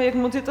zajímalo, jak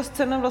moc je ta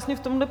scéna vlastně v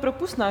tomhle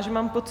propustná, že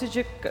mám pocit,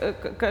 že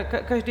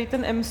každý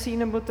ten MC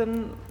nebo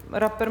ten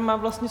rapper má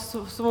vlastně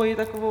svoji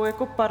takovou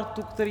jako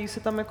partu, který se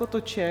tam jako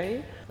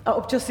točej. A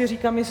občas si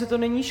říkám, jestli to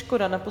není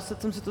škoda.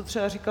 Naposled jsem si to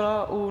třeba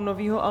říkala u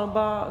nového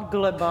alba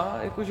Gleba,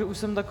 jakože už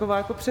jsem taková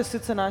jako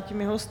přesycená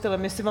tím jeho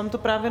stylem. Jestli vám to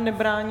právě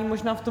nebrání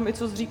možná v tom, i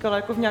co jsi říkala,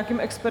 jako v nějakém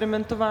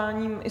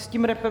experimentováním i s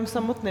tím rapem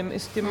samotným, i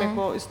s tím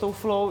jako, i s tou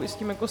flow, i s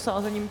tím jako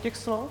sázením těch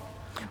slov?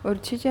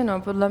 Určitě,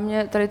 no. Podle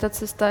mě tady ta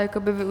cesta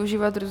jakoby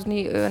využívat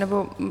různý,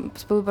 nebo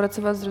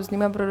spolupracovat s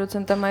různýma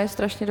producentama je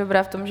strašně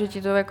dobrá v tom, že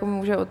ti to jako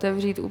může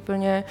otevřít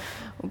úplně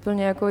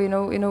jako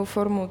jinou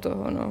formu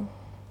toho, no.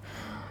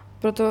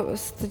 Proto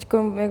teď,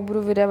 jak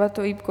budu vydávat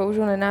to EPko, už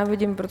ho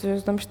nenávidím, protože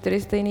jsou tam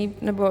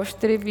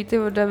 4 beaty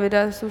od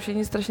Davida, jsou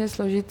všichni strašně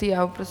složitý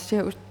a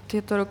prostě už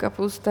je to rok a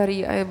půl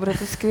starý a bude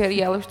to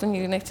skvělý, ale už to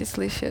nikdy nechci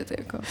slyšet.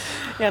 Jako.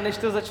 Já než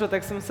to začalo,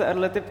 tak jsem se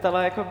Arlety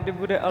ptala, jako kdy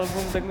bude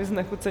album, tak mi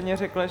znechuceně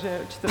řekla,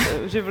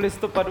 že v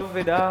listopadu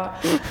vydá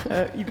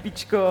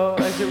EPčko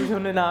a že už ho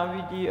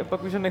nenávidí a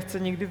pak už ho nechce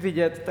nikdy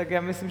vidět, tak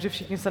já myslím, že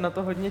všichni se na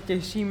to hodně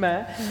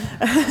těšíme.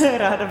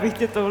 Ráda bych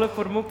tě touhle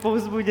formou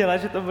povzbudila,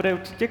 že to bude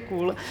určitě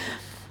cool.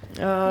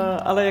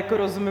 Ale jako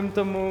rozumím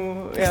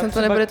tomu. Já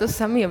to nebude to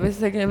samý, aby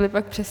se nebyli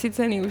pak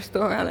přesycený už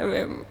toho, já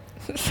nevím.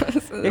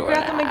 Jako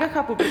já to mega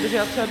chápu, protože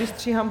já třeba když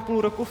stříhám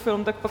půl roku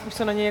film, tak pak už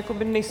se na něj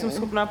jakoby nejsem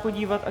schopná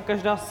podívat a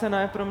každá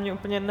scéna je pro mě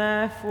úplně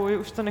ne, fuj,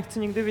 už to nechci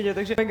nikdy vidět,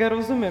 takže mega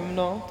rozumím,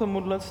 no,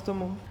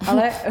 tomu.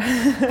 Ale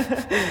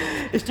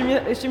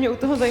ještě mě u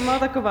toho zajímala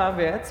taková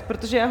věc,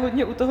 protože já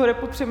hodně u toho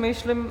rapu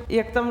přemýšlím,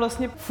 jak tam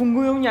vlastně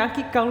fungují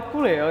nějaký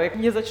kalkuly, jo? Jak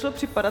mě začalo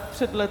připadat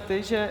před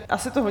lety, že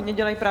asi to hodně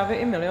dělají právě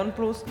i Milion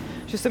Plus,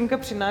 že semka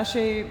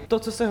přinášejí to,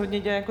 co se hodně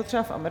děje jako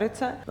třeba v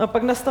Americe. No a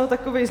pak nastal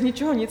takovej z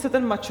ničeho nic,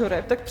 ten macho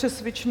rap, tak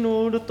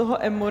přesvičnul do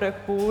toho emo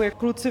rapu, jak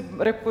kluci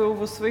rapujou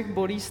o svých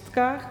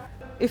bolístkách.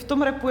 I v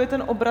tom rapu je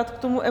ten obrat k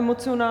tomu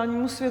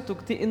emocionálnímu světu,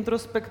 k té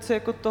introspekci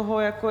jako toho,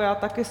 jako já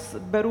taky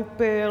beru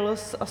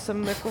pils a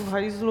jsem jako v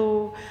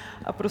hajzlu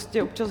a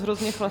prostě občas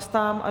hrozně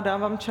chlastám a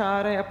dávám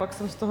čáry a pak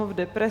jsem z toho v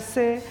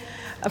depresi.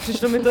 A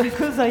přišlo mi to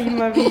jako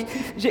zajímavý,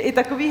 že i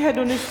takový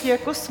hedonisti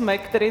jako jsme,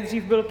 který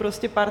dřív byl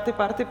prostě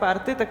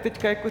party, tak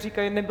teďka jako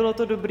říkají, nebylo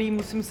to dobrý,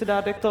 musím si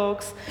dát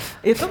detox.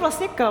 Je to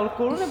vlastně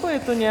kalkul, nebo je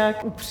to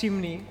nějak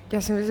upřímný?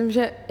 Já si myslím,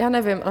 že, já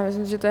nevím, ale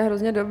myslím, že to je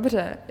hrozně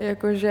dobře,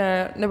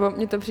 jakože, nebo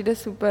mně to přijde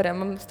super, já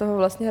mám z toho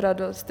vlastně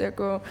radost,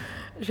 jako,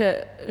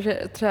 že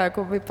třeba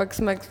jako by pak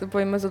jsme to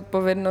pojme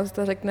zodpovědnost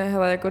a řekne,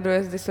 hele, jako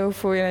dojezdy jsou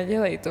fuj,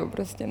 nedělej to,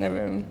 prostě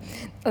nevím.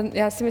 A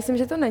já si myslím,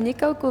 že to není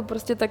kalkul,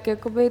 prostě tak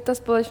jakoby ta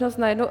společnost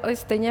najednou, ale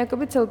stejně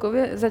jakoby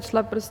celkově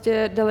začala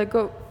prostě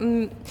daleko,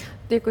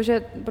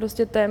 jakože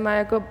prostě téma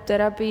jako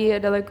terapii je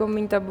daleko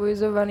méně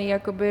tabuizovaný,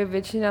 jakoby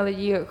většina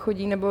lidí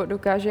chodí nebo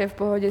dokáže v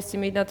pohodě s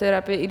tím jít na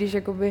terapii, i když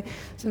jakoby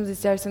jsem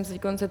zjistila, že jsem se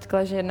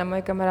setkala, že jedna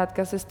moje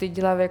kamarádka se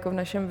stydila jako v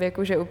našem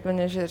věku, že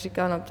úplně, že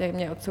říkala, no těch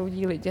mě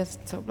odsoudí lidi,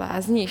 co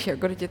blázníš,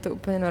 jako je to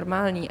úplně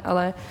normální,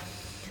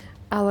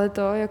 ale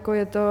to, jako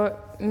je to,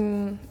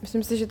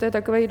 myslím si, že to je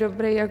takový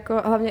dobrý,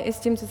 jako hlavně i s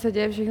tím, co se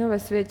děje všechno ve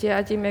světě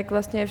a tím, jak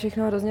vlastně je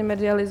všechno hrozně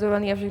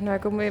medializovaný a všechno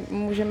jako my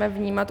můžeme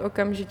vnímat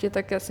okamžitě,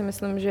 tak já si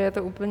myslím, že je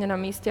to úplně na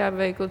místě,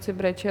 aby kluci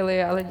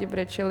brečeli a lidi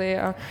brečeli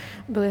a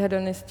byli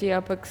hedonisti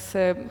a pak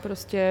se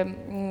prostě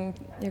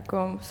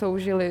jako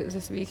soužili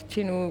ze svých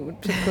činů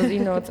předchozí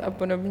noc a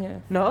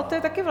podobně. No, to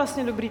je taky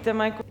vlastně dobrý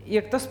téma, jako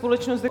jak ta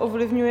společnost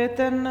ovlivňuje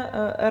ten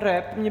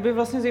rap. Mě by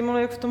vlastně zajímalo,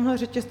 jak v tomhle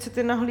řetězci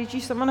ty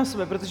nahlížíš sama na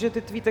sebe, protože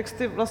ty tvý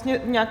texty vlastně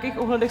v nějakých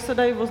ohledech se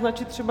dají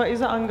označit třeba i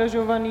za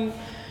angažovaný.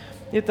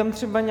 Je tam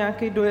třeba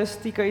nějaký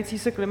dojezd týkající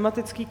se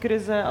klimatické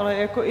krize, ale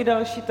jako i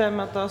další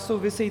témata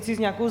související s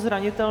nějakou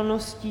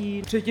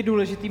zranitelností. Přijde ti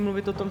důležitý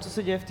mluvit o tom, co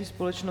se děje v té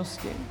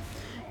společnosti?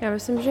 Já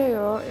myslím, že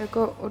jo,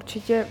 jako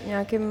určitě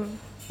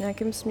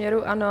nějakým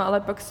směru ano, ale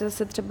pak si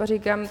zase třeba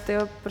říkám,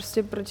 tyjo,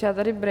 prostě proč já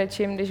tady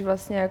brečím, když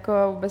vlastně jako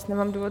vůbec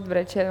nemám důvod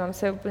brečet, mám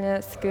se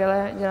úplně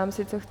skvěle, dělám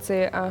si, co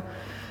chci a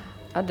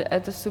je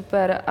to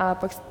super a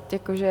pak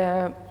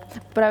jakože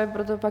právě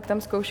proto pak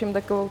tam zkouším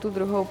takovou tu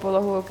druhou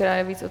polohu, která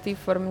je víc o té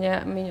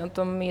formě, méně o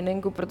tom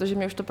meaningu, protože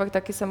mě už to pak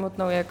taky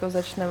samotnou jako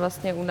začne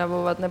vlastně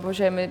unavovat, nebo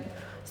že je mi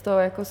z toho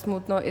jako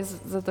smutno i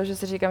za to, že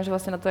si říkám, že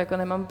vlastně na to jako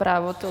nemám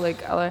právo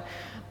tolik, ale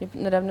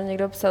nedávno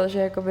někdo psal, že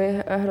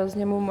jakoby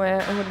hrozně mu moje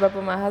hudba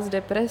pomáhá s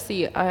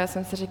depresí a já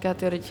jsem si říkala,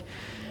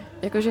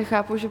 jakože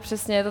chápu, že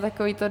přesně je to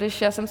takový to,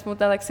 když já jsem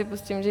smutná, tak si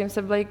pustím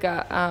Jamese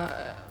Blakea a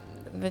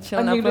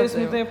většinou a někdo je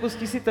smutný,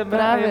 pustí si tebe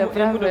právě,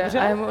 je mu dobře?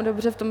 A je mu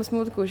dobře v tom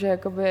smutku, že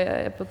jakoby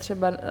je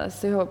potřeba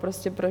si ho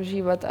prostě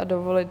prožívat a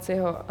dovolit si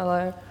ho,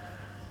 ale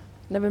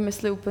nevím,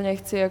 jestli úplně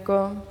chci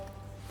jako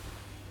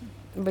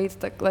být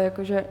takhle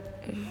jakože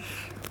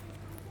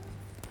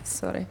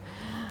sorry.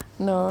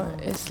 No,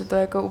 jestli to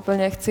jako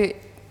úplně chci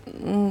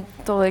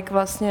tolik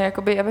vlastně,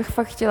 jakoby já bych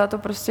fakt chtěla to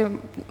prostě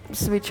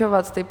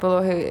switchovat ty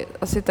polohy.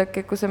 Asi tak,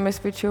 jako se mi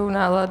switchují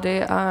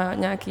nálady a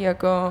nějaký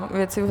jako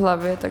věci v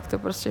hlavě, tak to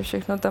prostě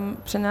všechno tam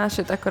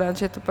přenášet, akorát,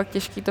 že je to pak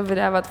těžký to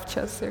vydávat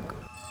včas. Jako.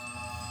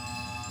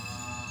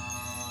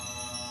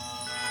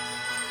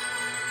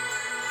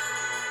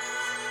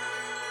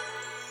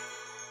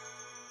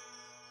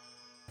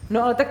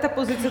 No ale tak ta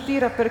pozice té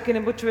raperky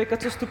nebo člověka,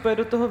 co vstupuje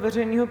do toho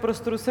veřejného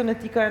prostoru, se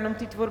netýká jenom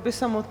té tvorby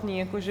samotné,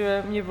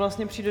 jakože mně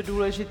vlastně přijde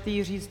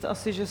důležitý říct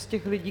asi, že z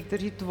těch lidí,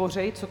 kteří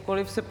tvoří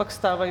cokoliv, se pak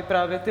stávají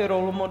právě ty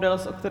role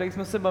models, o kterých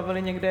jsme se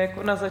bavili někde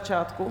jako na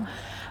začátku.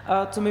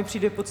 A co mi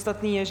přijde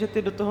podstatný je, že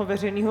ty do toho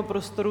veřejného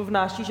prostoru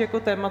vnášíš jako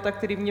témata,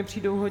 které mně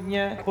přijdou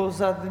hodně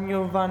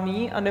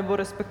pozadňovaný, anebo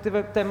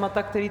respektive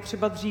témata, které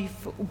třeba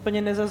dřív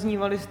úplně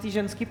nezaznívaly z té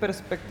ženské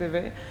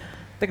perspektivy.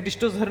 Tak když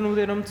to shrnu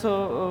jenom,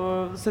 co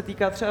se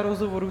týká třeba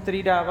rozhovorů,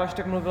 který dáváš,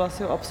 tak mluvila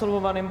si o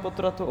absolvovaném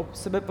potratu, o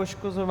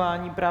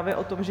sebepoškozování, právě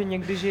o tom, že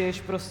někdy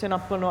žiješ prostě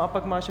naplno a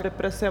pak máš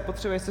depresi a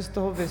potřebuješ se z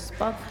toho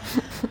vyspat.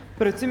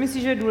 Proč si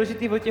myslíš, že je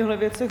důležité o těchto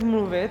věcech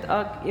mluvit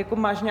a jako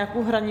máš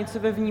nějakou hranici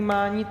ve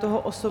vnímání toho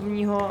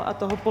osobního a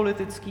toho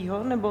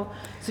politického, nebo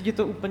se ti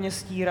to úplně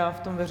stírá v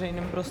tom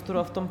veřejném prostoru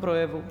a v tom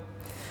projevu?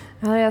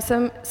 Ale já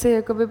jsem si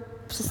jakoby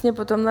přesně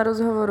potom na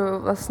rozhovoru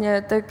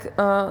vlastně, tak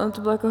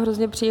to bylo jako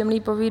hrozně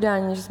příjemný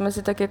povídání, že jsme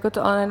si tak jako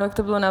to, ale najednou jak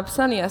to bylo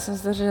napsané, já jsem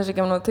si to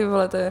říkám, no ty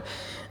vole, to je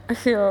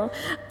Ach jo,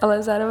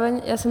 ale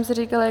zároveň já jsem si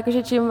říkala, jako,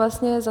 že čím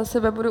vlastně za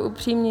sebe budu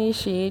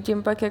upřímnější,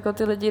 tím pak jako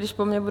ty lidi, když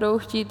po mně budou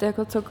chtít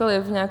jako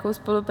cokoliv, nějakou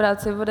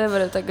spolupráci,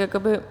 whatever, tak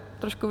jakoby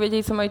trošku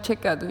vědějí, co mají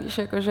čekat, víš,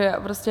 jakože já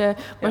prostě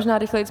možná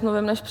rychleji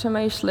mluvím, než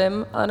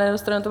přemýšlím, ale na jednu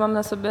stranu to mám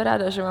na sobě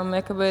ráda, že mám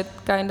jakoby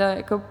kinda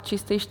jako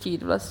čistý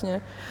štít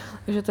vlastně.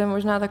 Takže to je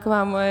možná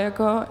taková moje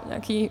jako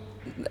nějaký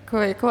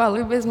jako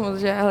alibismus,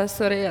 že ale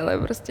sorry, ale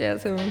prostě já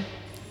jsem,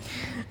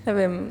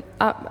 nevím.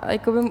 A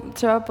jakoby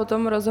třeba po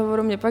tom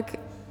rozhovoru mě pak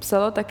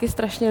psalo taky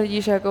strašně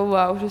lidí, že jako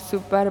wow, že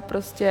super,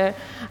 prostě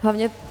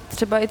hlavně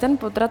třeba i ten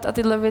potrat a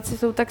tyhle věci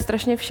jsou tak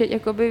strašně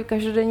jakoby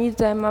každodenní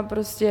téma,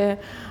 prostě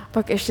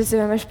pak ještě si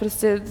vemeš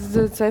prostě,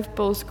 co je v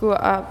Polsku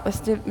a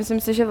vlastně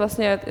myslím si, že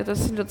vlastně je to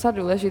asi docela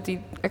důležitý,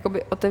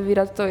 jakoby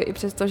otevírat to i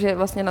přesto, že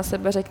vlastně na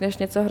sebe řekneš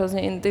něco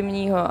hrozně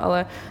intimního,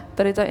 ale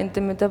tady ta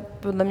intimita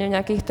podle mě v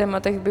nějakých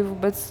tématech by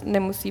vůbec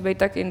nemusí být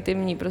tak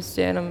intimní,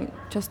 prostě jenom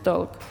just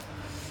talk.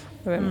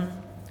 Nevím.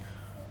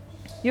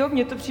 Jo,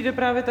 mně to přijde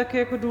právě taky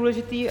jako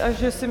důležitý a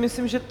že si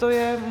myslím, že to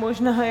je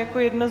možná jako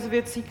jedna z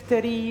věcí,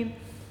 který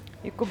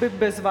jakoby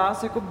bez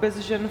vás, jako bez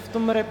žen v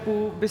tom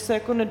rapu, by se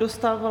jako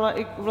nedostávala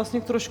i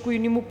vlastně k trošku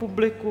jinému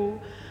publiku,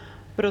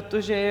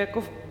 protože je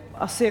jako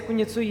asi jako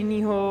něco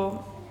jiného,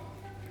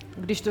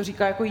 když to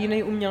říká jako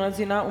jiný umělec,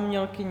 jiná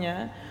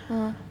umělkyně,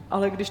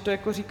 ale když to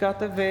jako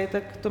říkáte vy,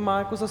 tak to má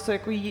jako zase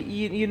jako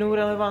jinou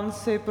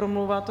relevanci,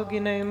 promlouvá to k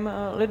jiným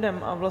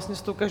lidem a vlastně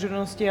s tou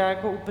každodenností já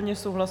jako úplně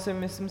souhlasím,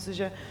 myslím si,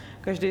 že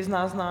každý z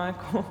nás zná,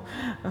 jako,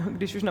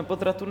 když už na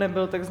potratu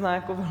nebyl, tak zná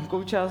jako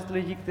velkou část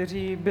lidí,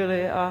 kteří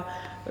byli a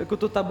jako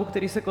to tabu,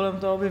 který se kolem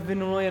toho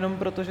vyvinulo jenom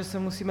proto, že se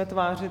musíme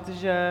tvářit,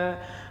 že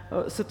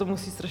se to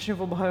musí strašně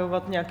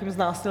obhajovat nějakým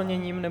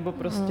znásilněním nebo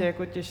prostě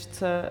jako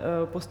těžce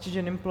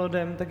postiženým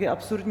plodem, tak je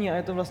absurdní a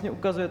je to vlastně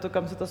ukazuje to,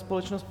 kam se ta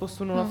společnost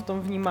posunula v tom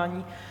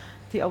vnímání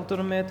té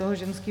autonomie toho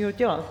ženského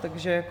těla.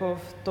 Takže jako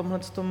v tomhle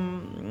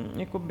tom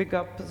jako big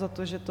up za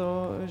to, že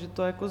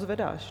to jako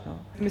zvedáš. No.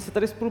 My se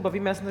tady spolu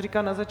bavíme, já jsem to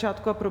říkala na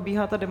začátku a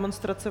probíhá ta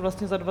demonstrace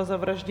vlastně za 2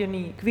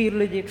 zavražděný queer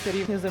lidi,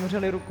 kteří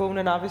zemřeli rukou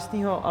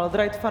nenávistného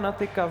alt-right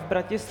fanatika v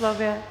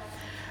Bratislavě.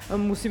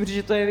 Musím říct,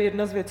 že to je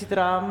jedna z věcí,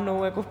 která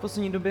mnou jako v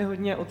poslední době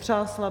hodně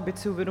otřásla, byť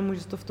si uvědomuji,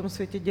 že se to v tom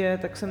světě děje,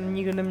 tak jsem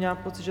nikdy neměla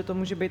pocit, že to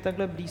může být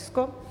takhle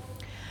blízko.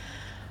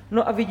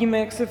 No a vidíme,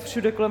 jak se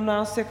všude kolem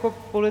nás jako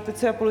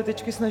politici a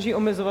političky snaží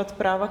omezovat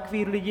práva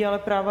queer lidí, ale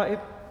práva i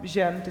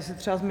žen. Ty jsi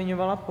třeba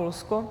zmiňovala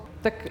Polsko.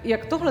 Tak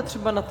jak tohle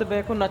třeba na tebe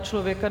jako na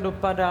člověka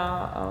dopadá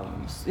a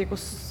jako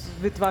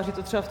vytváří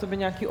to třeba v tobě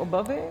nějaké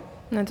obavy?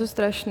 No je to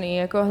strašný,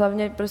 jako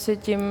hlavně prostě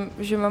tím,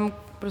 že mám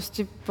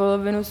prostě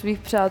polovinu svých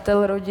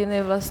přátel,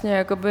 rodiny vlastně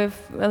jakoby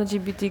v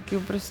LGBTQ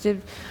prostě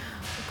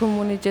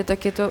komunitě,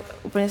 tak je to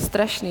úplně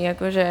strašný,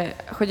 jakože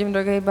chodím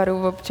do gay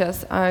barů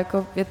občas a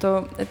jako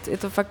je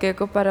to fakt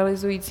jako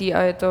paralyzující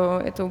a je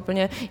to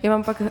úplně,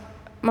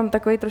 mám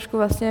takový trošku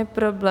vlastně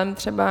problém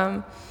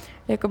třeba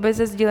jakoby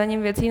se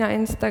sdílením věcí na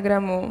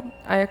Instagramu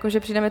a jakože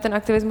přijde mi ten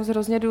aktivismus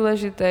hrozně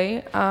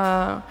důležitý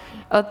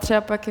ale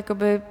třeba pak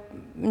jakoby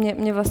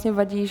mě vlastně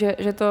vadí,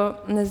 že to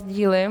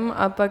nezdílím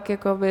a pak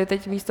jakoby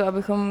teď místo,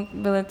 abychom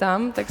byli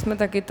tam, tak jsme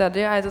taky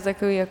tady a je to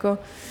takový jako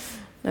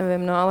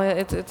nevím, no, ale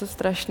je to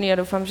strašný a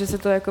doufám, že se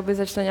to jakoby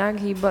začne nějak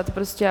hýbat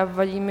prostě a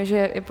vadí mi,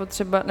 že je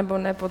potřeba, nebo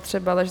ne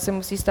potřeba, ale že se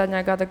musí stát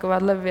nějaká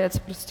takováhle věc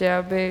prostě,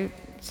 aby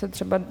se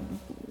třeba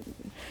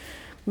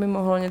by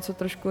mohlo něco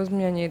trošku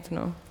změnit,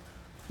 no.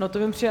 No to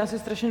mi přijde asi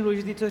strašně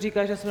důležitý, co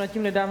říkáš, že jsem nad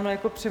tím nedávno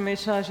jako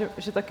přemýšlela,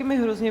 že taky mi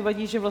hrozně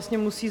vadí, že vlastně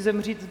musí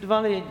zemřít 2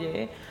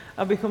 lidi,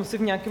 abychom si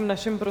v nějakém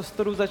našem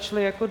prostoru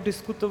začali jako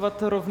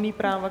diskutovat rovný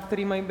práva,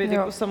 které mají být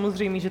jako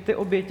samozřejmý, že ty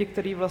oběti,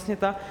 které vlastně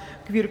ta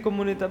queer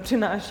komunita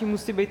přináší,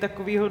 musí být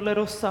takovýhodle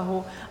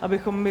rozsahu,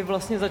 abychom my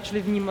vlastně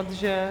začali vnímat,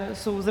 že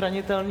jsou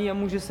zranitelní a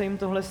může se jim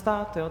tohle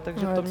stát, jo?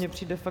 Takže to mně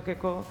přijde fakt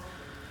jako...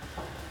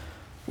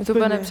 Je to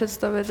úplně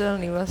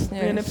nepředstavitelný vlastně.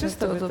 Je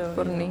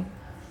nepředstavitelný.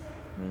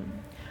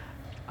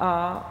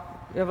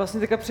 A já vlastně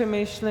teďka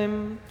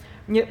přemýšlím,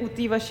 mně u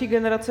té vaší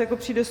generace jako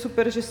přijde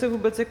super, že se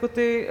vůbec jako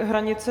ty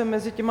hranice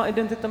mezi těma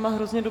identitama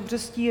hrozně dobře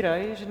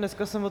stírají, že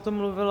dneska jsem o tom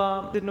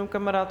mluvila s jednou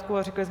kamarádkou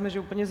a říkali jsme, že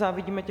úplně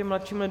závidíme těm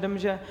mladším lidem,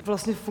 že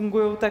vlastně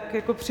fungují tak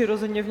jako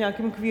přirozeně v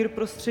nějakém queer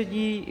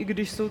prostředí, i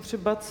když jsou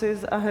třeba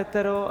cis a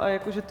hetero a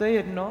jako, že to je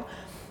jedno,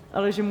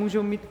 ale že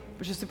můžou mít,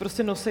 že si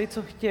prostě nosejí,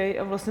 co chtějí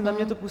a vlastně na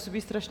mě to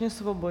působí strašně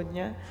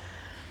svobodně.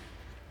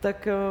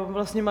 Tak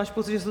vlastně máš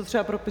pocit, že se to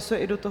třeba propisuje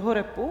i do toho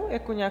rapu,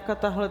 jako nějaká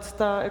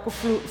tahlecta, jako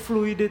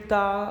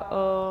fluidita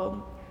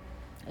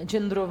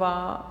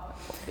genderová,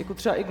 jako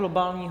třeba i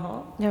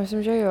globálního? Já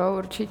myslím, že jo,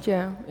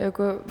 určitě.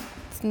 Jako,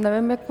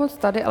 nevím, jak moc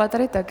tady, ale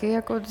tady taky,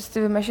 jako když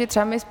si vymešli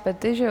třeba mi z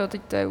Pety, že jo,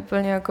 teď to je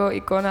úplně jako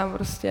ikona,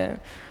 prostě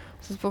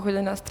se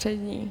pochodili na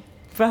střední.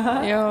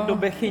 Jo. Do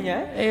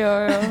Bechyně? Jo.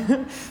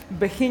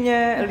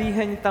 Bechyně,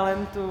 líheň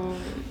talentu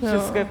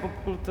české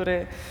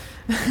popkultury.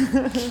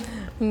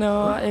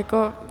 No,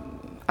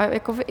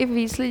 jako i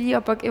víc lidí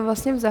a pak i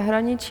vlastně v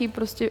zahraničí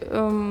prostě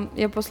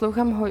já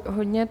poslouchám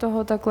hodně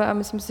toho takhle a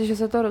myslím si, že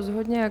se to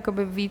rozhodně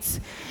jakoby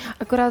víc,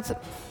 akorát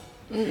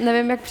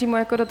Nevím, jak přímo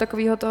jako do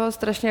takového toho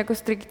strašně jako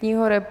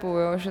striktního rapu,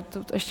 jo? Že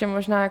to ještě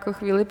možná jako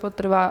chvíli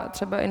potrvá,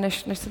 třeba i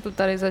než se to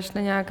tady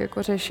začne nějak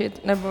jako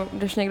řešit, nebo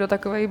když někdo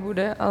takovej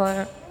bude,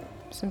 ale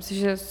myslím si,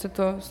 že se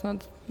to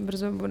snad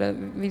brzo bude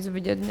víc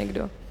vidět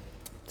někdo.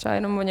 Třeba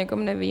jenom o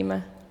někom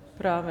nevíme.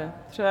 Právě.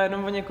 Třeba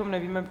jenom o někom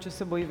nevíme, protože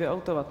se bojí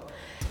vyautovat.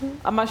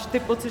 A máš ty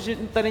pocit, že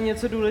tady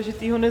něco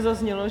důležitého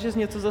nezaznělo, že jsi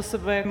něco za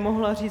sebe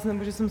mohla říct,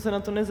 nebo že jsem se na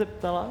to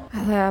nezeptala?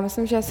 Ale já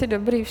myslím, že asi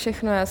dobrý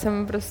všechno, já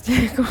jsem prostě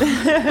jako...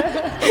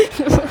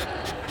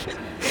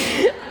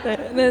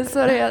 ne,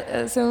 sorry, já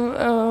jsem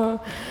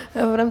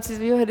v rámci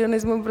svého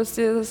hedonismu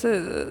prostě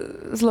zase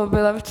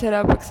zlobila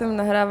včera, pak jsem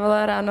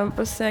nahrávala ráno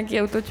prostě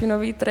nějaký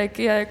autotunový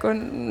tracky a jako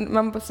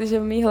mám pocit, že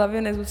v mý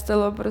hlavě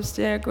nezůstalo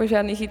prostě jako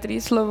žádný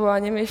chytrý slovo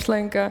ani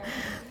myšlenka,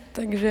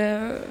 takže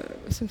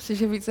myslím si,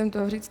 že víc jsem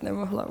toho říct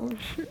nemohla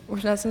už.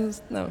 Možná jsem,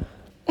 no.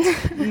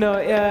 No,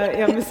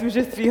 já myslím,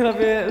 že v tvý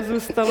hlavě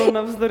zůstalo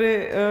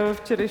navzdory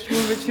včerejšímu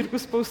večírku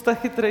spousta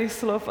chytrých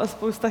slov a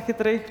spousta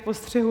chytrých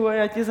postřehů a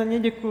já ti za ně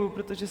děkuju,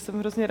 protože jsem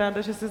hrozně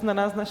ráda, že jsi na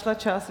nás našla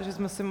čas, že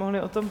jsme si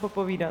mohli o tom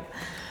popovídat.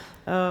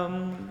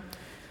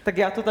 Tak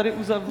já to tady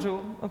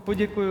uzavřu a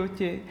poděkuju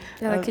ti.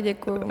 Já taky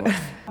děkuju.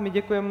 My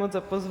děkujeme moc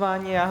za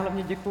pozvání, já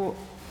hlavně děkuju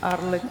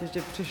Arletě,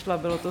 že přišla,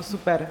 bylo to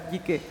super.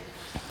 Díky.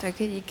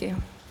 Taky díky.